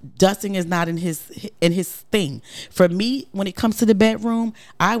wonderfully. Dusting is not in his thing. For me, when it comes to the bedroom,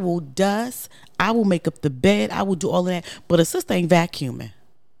 I will dust, I will make up the bed, I will do all of that. But a sister ain't vacuuming.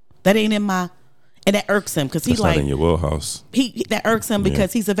 That ain't in my, and that irks him because he's like, not in your wheelhouse. That irks him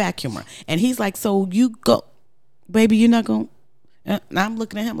because he's a vacuumer, and he's like, so you go, baby, you're not gonna. And I'm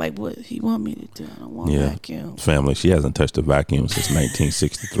looking at him like, what he want me to do? I don't want to vacuum. Family, she hasn't touched a vacuum since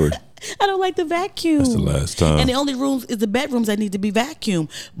 1963. I don't like the vacuum. That's the last time. And the only rooms is the bedrooms that need to be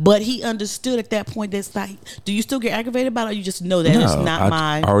vacuumed. But he understood at that point that's like, do you still get aggravated about it, or you just know that it's not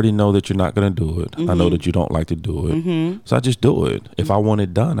I already know that you're not going to do it. I know that you don't like to do it. So I just do it. If I want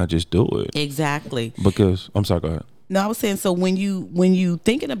it done, I just do it. Exactly. Because, I'm sorry, go ahead. No, I was saying, so when you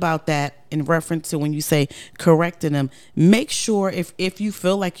thinking about that in reference to when you say correcting them, make sure if you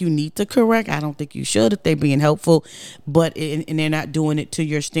feel like you need to correct, I don't think you should if they're being helpful, but and they're not doing it to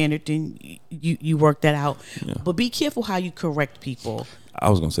your standard, then you work that out. Yeah. But be careful how you correct people. I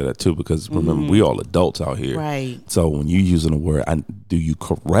was going to say that too, because remember, we all adults out here. Right. So when you're using a word, do you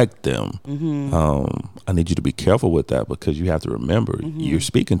correct them? I need you to be careful with that, because you have to remember you're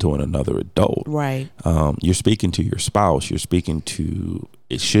speaking to another adult. Right. You're speaking to your spouse. You're speaking to,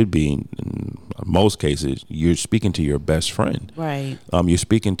 it should be in most cases, you're speaking to your best friend. Right. You're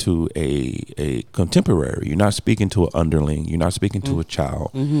speaking to a contemporary. You're not speaking to an underling. You're not speaking to a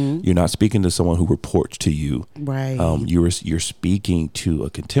child. You're not speaking to someone who reports to you. Right. You're speaking to a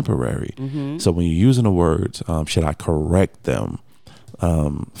contemporary. So when you're using the words, should I correct them?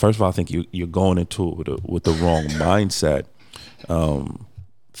 First of all, I think you're going into it with the wrong mindset,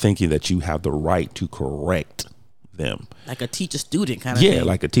 thinking that you have the right to correct them. Like a teacher-student kind of thing. Yeah,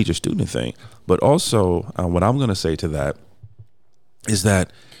 like a teacher-student thing. But also, what I'm going to say to that is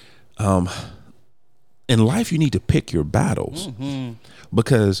that in life, you need to pick your battles.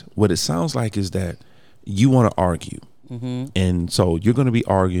 Because what it sounds like is that you want to argue. And so you're going to be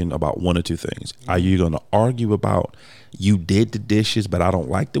arguing about one or two things. Are you going to argue about you did the dishes, but I don't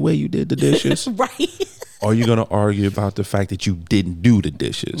like the way you did the dishes? Right. Or are you going to argue about the fact that you didn't do the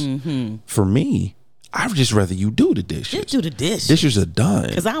dishes? For me, I'd just rather you do the dishes. Just do the dishes. Dishes are done.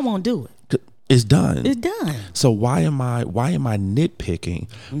 Because I won't do it. It's done. It's done. So why am I nitpicking?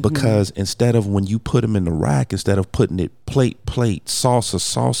 Because instead of when you put them in the rack, instead of putting it plate,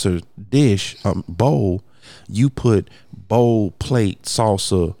 saucer, dish, bowl, you put bowl, plate,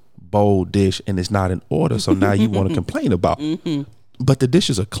 salsa, bowl, dish, and it's not in order. So now you want to complain about. But the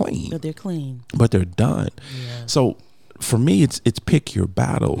dishes are clean. But they're clean. But they're done. Yeah. So for me, it's pick your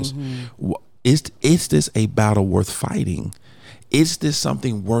battles. Is this a battle worth fighting? Is this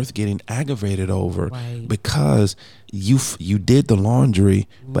something worth getting aggravated over? Right. Because you did the laundry,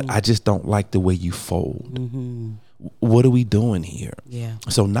 but I just don't like the way you fold. What are we doing here? Yeah.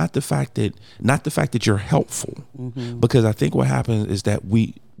 So not the fact that you're helpful, because I think what happens is that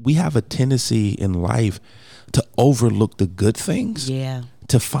we have a tendency in life to overlook the good things. Yeah.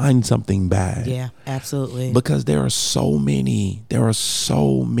 To find something bad. Yeah, absolutely. Because there are so many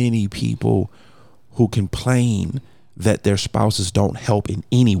people who complain that their spouses don't help in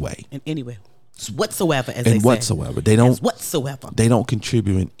any way. In any way. Whatsoever, as and they say. Whatsoever. They don't. Whatsoever. They don't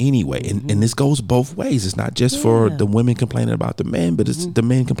contribute in any way. And this goes both ways. It's not just for the women complaining about the men, but it's the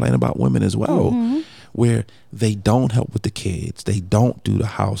men complaining about women as well. Where they don't help with the kids. They don't do the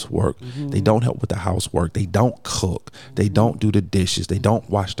housework. They don't help with the housework. They don't cook. They don't do the dishes. They don't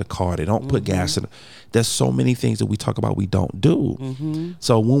wash the car. They don't put gas in it. There's so many things that we talk about we don't do.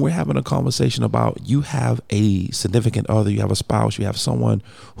 So when we're having a conversation about you have a significant other, you have a spouse, you have someone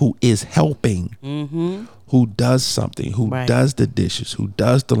who is helping, who does something, who does the dishes, who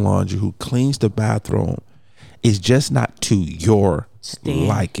does the laundry, who cleans the bathroom, it's just not to your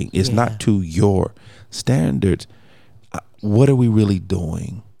liking. It's not to your standards. What are we really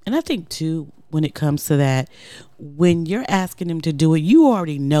doing? And I think too, when it comes to that, when you're asking them to do it, you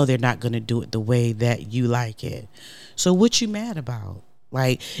already know they're not going to do it the way that you like it. So what you mad about?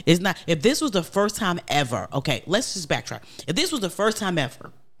 Like, it's not, if this was the first time ever, okay, let's just backtrack. If this was the first time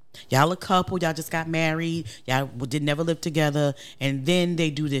ever, y'all a couple, y'all just got married, y'all did never live together, and then they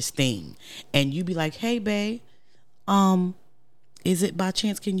do this thing, and you be like, hey babe, is it by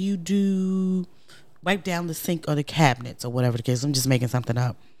chance, can you wipe down the sink or the cabinets or whatever the case? I'm just making something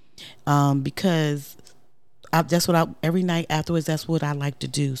up. Because that's what every night afterwards, that's what I like to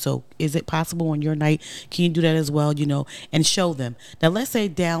do. So is it possible on your night, can you do that as well, and show them. Now, let's say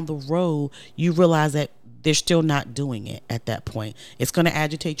down the road, you realize that they're still not doing it at that point. It's going to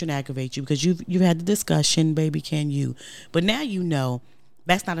agitate you and aggravate you because you've had the discussion, baby, can you? But now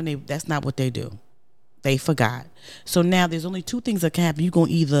that's not what they do. They forgot. So now there's only two things that can happen. You're going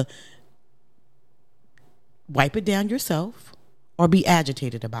to either wipe it down yourself or be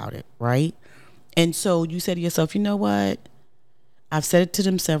agitated about it, right? And so you say to yourself, you know what? I've said it to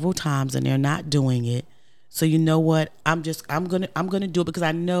them several times and they're not doing it. So you know what? I'm gonna do it because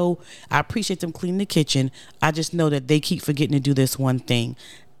I know I appreciate them cleaning the kitchen. I just know that they keep forgetting to do this one thing.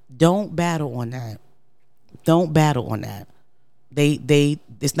 Don't battle on that. Don't battle on that.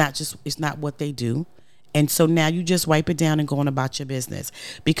 It's not what they do. And so now you just wipe it down and go on about your business,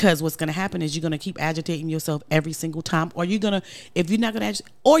 because what's going to happen is you're going to keep agitating yourself every single time, or you're just going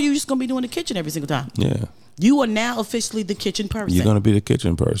to be doing the kitchen every single time. Yeah. You are now officially the kitchen person. You're going to be the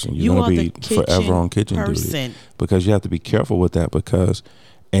kitchen person. You're going to be forever on kitchen duty, because you have to be careful with that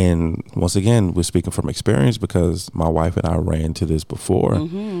and once again, we're speaking from experience because my wife and I ran into this before.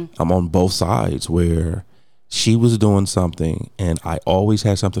 I'm on both sides where she was doing something and I always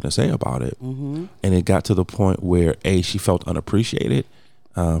had something to say about it. And it got to the point where she felt unappreciated.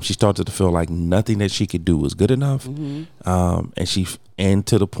 She started to feel like nothing that she could do was good enough. And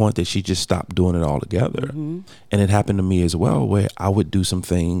to the point that she just stopped doing it altogether. And it happened to me as well, where I would do some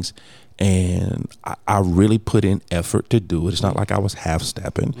things and I really put in effort to do it. It's not like I was half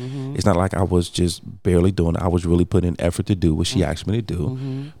stepping. It's not like I was just barely doing it. I was really putting in effort to do what she asked me to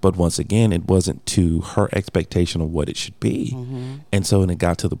do. But once again, it wasn't to her expectation of what it should be. And so it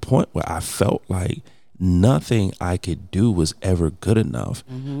got to the point where I felt like nothing I could do was ever good enough.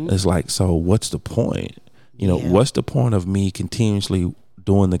 It's like, so what's the point? What's the point of me continuously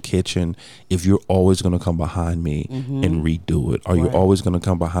doing the kitchen if you're always going to come behind me and redo it, or you're always going to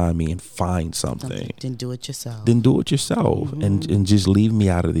come behind me and find something? Then do it yourself. And just leave me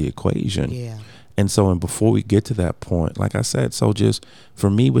out of the equation. And so, and before we get to that point, like I said, so just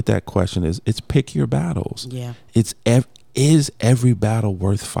for me with that question it's pick your battles. Is every battle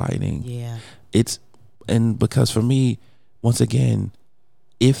worth fighting? And because for me, once again,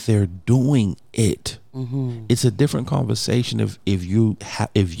 if they're doing it, it's a different conversation if you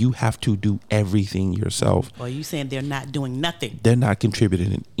have to do everything yourself. Or you saying they're not doing nothing. They're not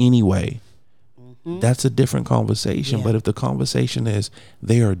contributing in any way. That's a different conversation. But if the conversation is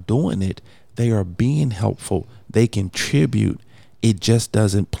they are doing it, they are being helpful, they contribute, it just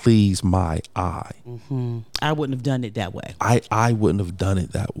doesn't please my eye. I wouldn't have done it that way. I wouldn't have done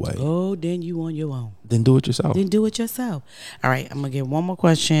it that way. Oh, then you on your own. Then do it yourself. All right, I'm gonna get one more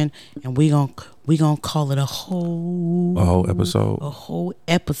question, and we gonna call it a whole episode. A whole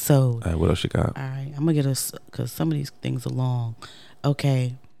episode. All right, what else you got? All right, I'm gonna get us, because some of these things are long.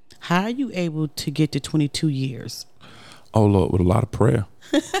 Okay, how are you able to get to 22 years? Oh Lord, with a lot of prayer.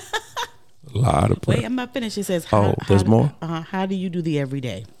 A lot of prayer. Wait, I'm not finished. It says, there's more? How do you do the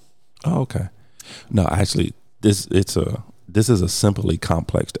everyday? Oh, okay. No, actually, this is a simply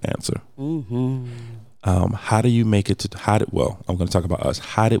complex answer. How do you make it to, I'm going to talk about us.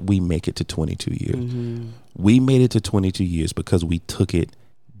 How did we make it to 22 years? We made it to 22 years because we took it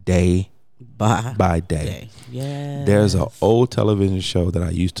day by day. Yes. There's an old television show that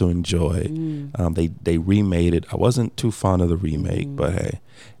I used to enjoy. They remade it. I wasn't too fond of the remake, but hey.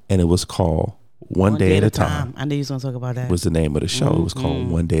 And it was called One Day at a Time. I knew you was going to talk about that. Was the name of the show. It was called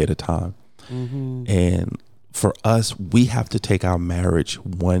One Day at a Time. And for us, we have to take our marriage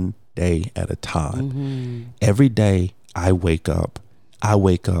one day at a time. Every day I wake up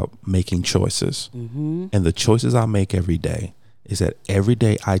making choices. And the choices I make every day is that every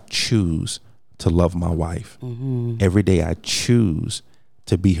day I choose to love my wife. Every day I choose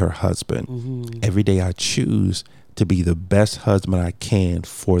to be her husband. Every day I choose to be the best husband I can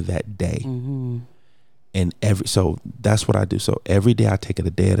for that day. And so that's what I do. So every day I take it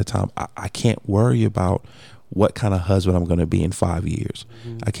a day at a time. I can't worry about what kind of husband I'm going to be in 5 years.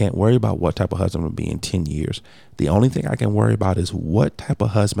 I can't worry about what type of husband I'm going to be in 10 years. The only thing I can worry about is what type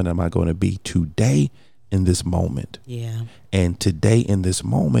of husband am I going to be today in this moment. Yeah. And today in this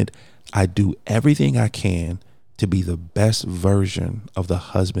moment, I do everything I can to be the best version of the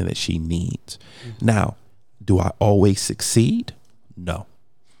husband that she needs. Now, do I always succeed? No,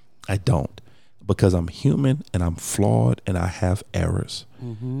 I don't. Because I'm human and I'm flawed and I have errors.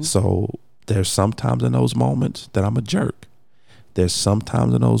 So there's sometimes in those moments that I'm a jerk. There's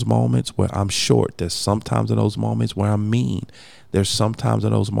sometimes in those moments where I'm short. There's sometimes in those moments where I'm mean. There's sometimes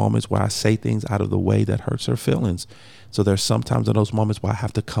in those moments where I say things out of the way that hurts her feelings. So there's sometimes in those moments where I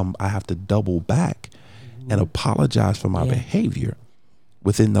have to double back and apologize for my behavior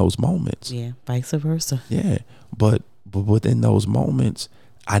within those moments. Yeah, vice versa. Yeah, but within those moments,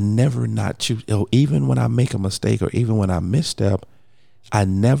 I never not choose. Even when I make a mistake or even when I misstep, I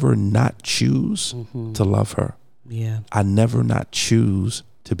never not choose to love her. Yeah, I never not choose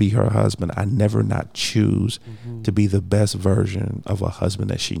to be her husband. I never not choose to be the best version of a husband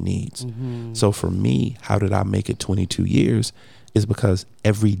that she needs. So for me, how did I make it 22 years? Is because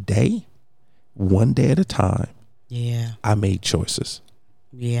every day, one day at a time, I made choices.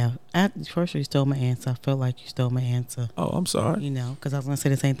 Yeah. First, you stole my answer. I felt like you stole my answer. Oh, I'm sorry. Because I was going to say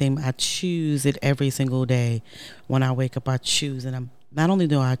the same thing. I choose it every single day. When I wake up, I choose. And not only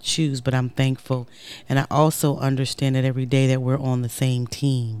do I choose, but I'm thankful. And I also understand that every day that we're on the same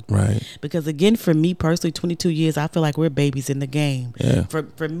team. Right. Because again, for me personally, 22 years, I feel like we're babies in the game. Yeah.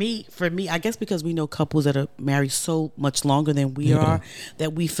 For me, I guess because we know couples that are married so much longer than we are,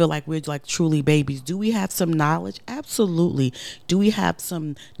 that we feel like we're like truly babies. Do we have some knowledge? Absolutely. Do we have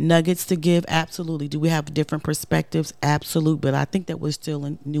some nuggets to give? Absolutely. Do we have different perspectives? Absolutely. But I think that we're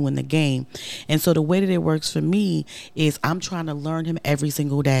still new in the game. And so the way that it works for me is I'm trying to learn him every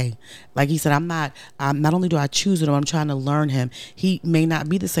single day. Like he said, I'm not only do I choose him, I'm trying to learn him. He may not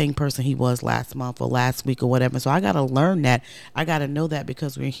be the same person he was last month or last week or whatever. So I got to learn that. I got to know that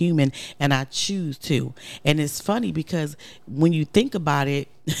because we're human and I choose to. And it's funny because when you think about it,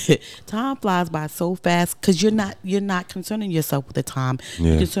 time flies by so fast because you're not concerning yourself with the time.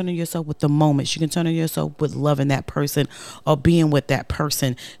 You're concerning yourself with the moments. You're concerning yourself with loving that person or being with that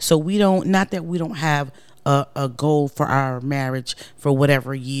person. So not that we don't have a goal for our marriage for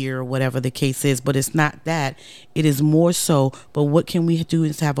whatever year or whatever the case is, but it's not that. It is more so, but what can we do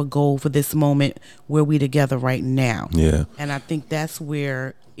is have a goal for this moment where we together right now. Yeah. And I think that's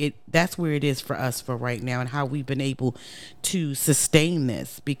where it is for us for right now and how we've been able to sustain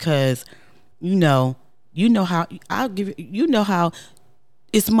this because how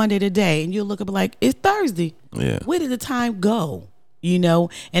it's Monday today and you'll look up like it's Thursday. Yeah. Where did the time go? And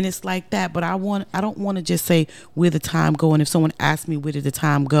it's like that. But I don't want to just say where the time go. And if someone asks me where did the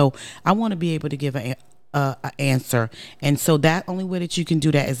time go, I want to be able to give an answer. And so that only way that you can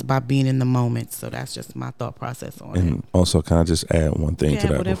do that is by being in the moment. So that's just my thought process on it. And also, can I just add one thing to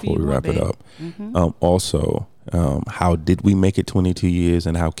that before we wrap it up? How did we make it 22 years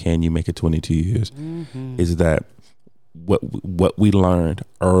and how can you make it 22 years? Is that what we learned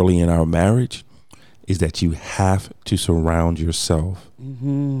early in our marriage is that you have to surround yourself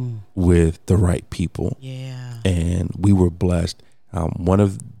with the right people. Yeah. And we were blessed. One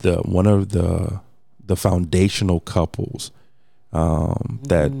of the foundational couples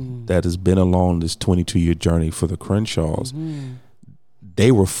that has been along this 22-year journey for the Crenshaws.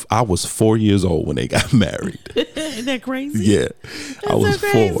 I was 4 years old when they got married. Isn't that crazy? Yeah. I was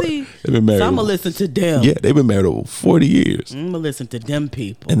so crazy. 4. They've been married. So I'm going to listen to them. Yeah, they've been married over 40 years. I'm going to listen to them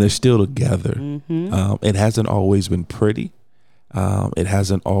people. And they're still together. It hasn't always been pretty. It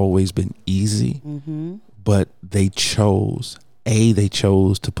hasn't always been easy. But they chose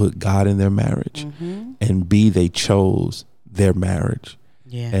to put God in their marriage. And B, they chose their marriage.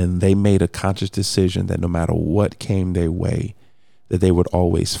 Yeah. And they made a conscious decision that no matter what came their way, that they would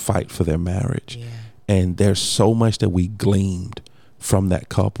always fight for their marriage. Yeah. And there's so much that we gleaned from that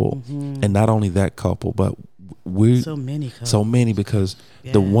couple. And not only that couple, but we so many because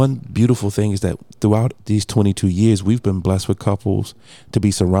the one beautiful thing is that throughout these 22 years, we've been blessed with couples to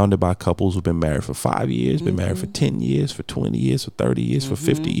be surrounded by couples who've been married for 5 years, been married for 10 years, for 20 years, for 30 years, for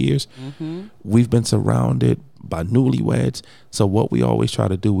 50 years. We've been surrounded by newlyweds. So what we always try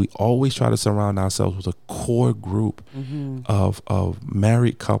to do, we always try to surround ourselves with a core group of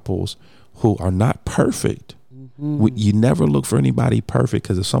married couples who are not perfect. You never look for anybody perfect,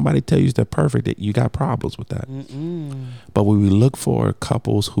 because if somebody tells you they're perfect, you got problems with that. But we look for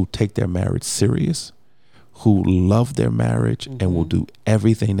couples who take their marriage serious, who love their marriage, and will do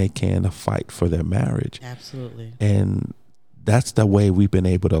everything they can to fight for their marriage. Absolutely. And that's the way we've been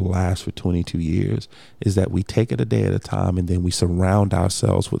able to last for 22 years, is that we take it a day at a time, and then we surround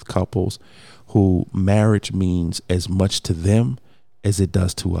ourselves with couples who marriage means as much to them as it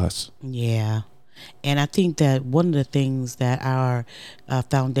does to us. Yeah. And I think that one of the things that our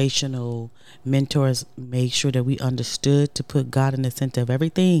foundational mentors made sure that we understood, to put God in the center of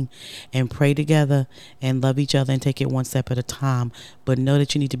everything and pray together and love each other and take it one step at a time. But know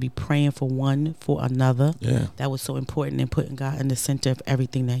that you need to be praying for one for another. Yeah. That was so important in putting God in the center of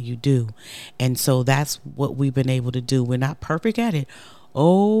everything that you do. And so that's what we've been able to do. We're not perfect at it.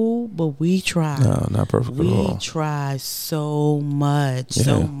 Oh, but we try. No, not perfect at all. We try so much,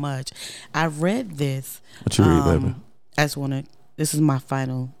 so much. I read this. What you read, baby? I just want to. This is my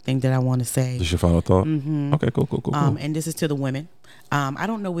final thing that I want to say. This your final thought? Okay, cool. And this is to the women. I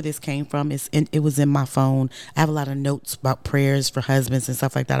don't know where this came from. It was in my phone. I have a lot of notes about prayers for husbands and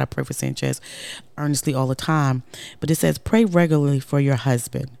stuff like that. I pray for Sanchez earnestly all the time. But it says, pray regularly for your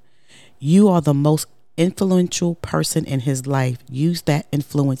husband. You are the most influential person in his life. Use that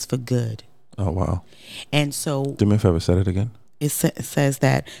influence for good. Oh, wow. And so, do me a favor, say it again. It says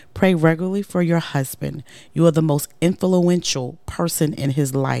that pray regularly for your husband. You are the most influential person in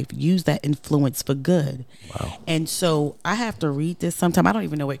his life. Use that influence for good. Wow. And so I have to read this sometime. I don't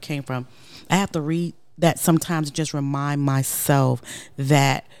even know where it came from. I have to read that sometimes to just remind myself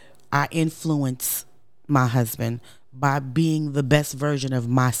that I influence my husband by being the best version of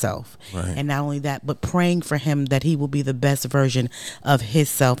myself. Right. And not only that, but praying for him that he will be the best version of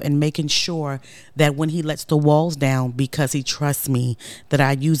himself, and making sure that when he lets the walls down because he trusts me, that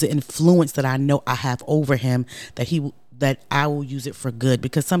I use the influence that I know I have over him, that I will use it for good.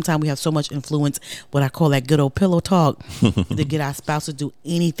 Because sometimes we have so much influence, what I call that good old pillow talk, to get our spouse to do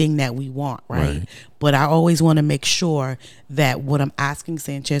anything that we want, right? But I always want to make sure that what I'm asking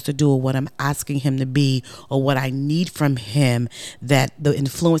Sanchez to do, or what I'm asking him to be, or what I need from him, that the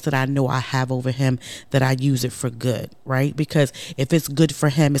influence that I know I have over him, that I use it for good, right? Because if it's good for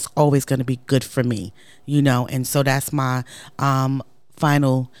him, it's always going to be good for me, And so that's my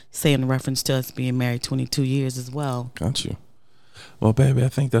final say in reference to us being married 22 years as well. Got you. Well, baby, I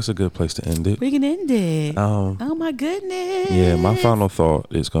think that's a good place to end it. We can end it. Oh my goodness. Yeah, my final thought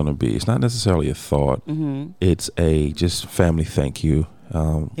is going to be, it's not necessarily a thought. It's a just family thank you.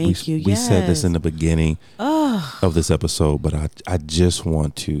 Thank you. We said this in the beginning of this episode, but I just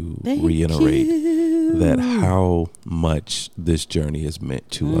want to reiterate that how much this journey has meant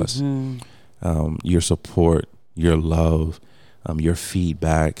to us. Your support, your love, your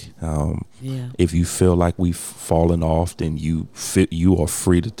feedback. If you feel like we've fallen off, then you are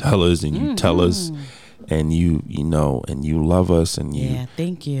free to tell us, and you tell us, and you love us, and you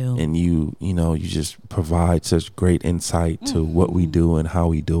thank you, and you just provide such great insight to what we do and how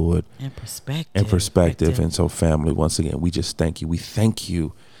we do it, and perspective. And so, family, once again, we just thank you. We thank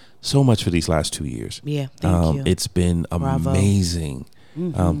you so much for these last 2 years. Thank you. It's been amazing.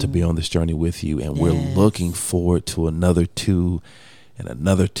 To be on this journey with you, and we're looking forward to another 2 and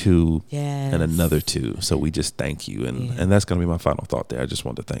another 2 and another 2. So we just thank you, and that's going to be my final thought there. I just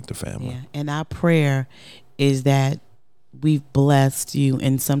want to thank the family. And our prayer is that we've blessed you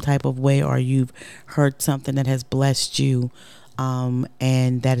in some type of way, or you've heard something that has blessed you,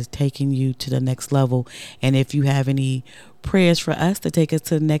 and that is taking you to the next level. And if you have any prayers for us to take us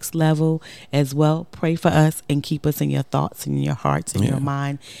to the next level as well, pray for us and keep us in your thoughts and your hearts and your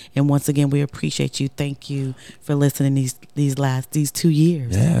mind. And once again, we appreciate you. Thank you for listening these 2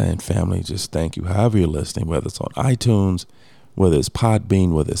 years. And family, just thank you. However you're listening, whether it's on iTunes, whether it's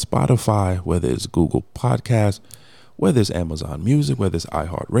Podbean, whether it's Spotify, whether it's Google Podcasts, whether it's Amazon Music, whether it's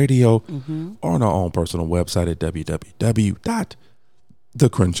iHeartRadio, or on our own personal website at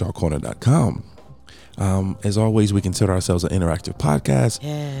www.thecrenshawcorner.com. As always, we consider ourselves an interactive podcast,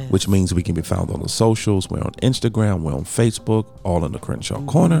 which means we can be found on the socials. We're on Instagram, we're on Facebook, all in the Crenshaw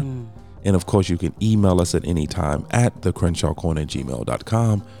Corner. And of course, you can email us at any time at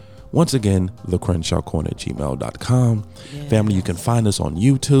thecrenshawcorner@gmail.com. Once again, the Crenshaw Corner at gmail.com. Yes. Family, you can find us on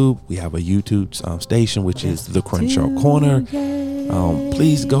YouTube. We have a YouTube station, which is the Crenshaw Corner.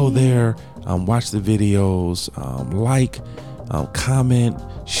 Please go there, watch the videos, like, comment,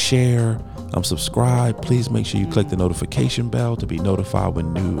 share, subscribe. Please make sure you click the notification bell to be notified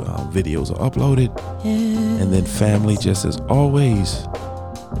when new videos are uploaded. Yes. And then family, just as always,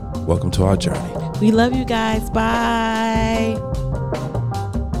 welcome to our journey. We love you guys. Bye.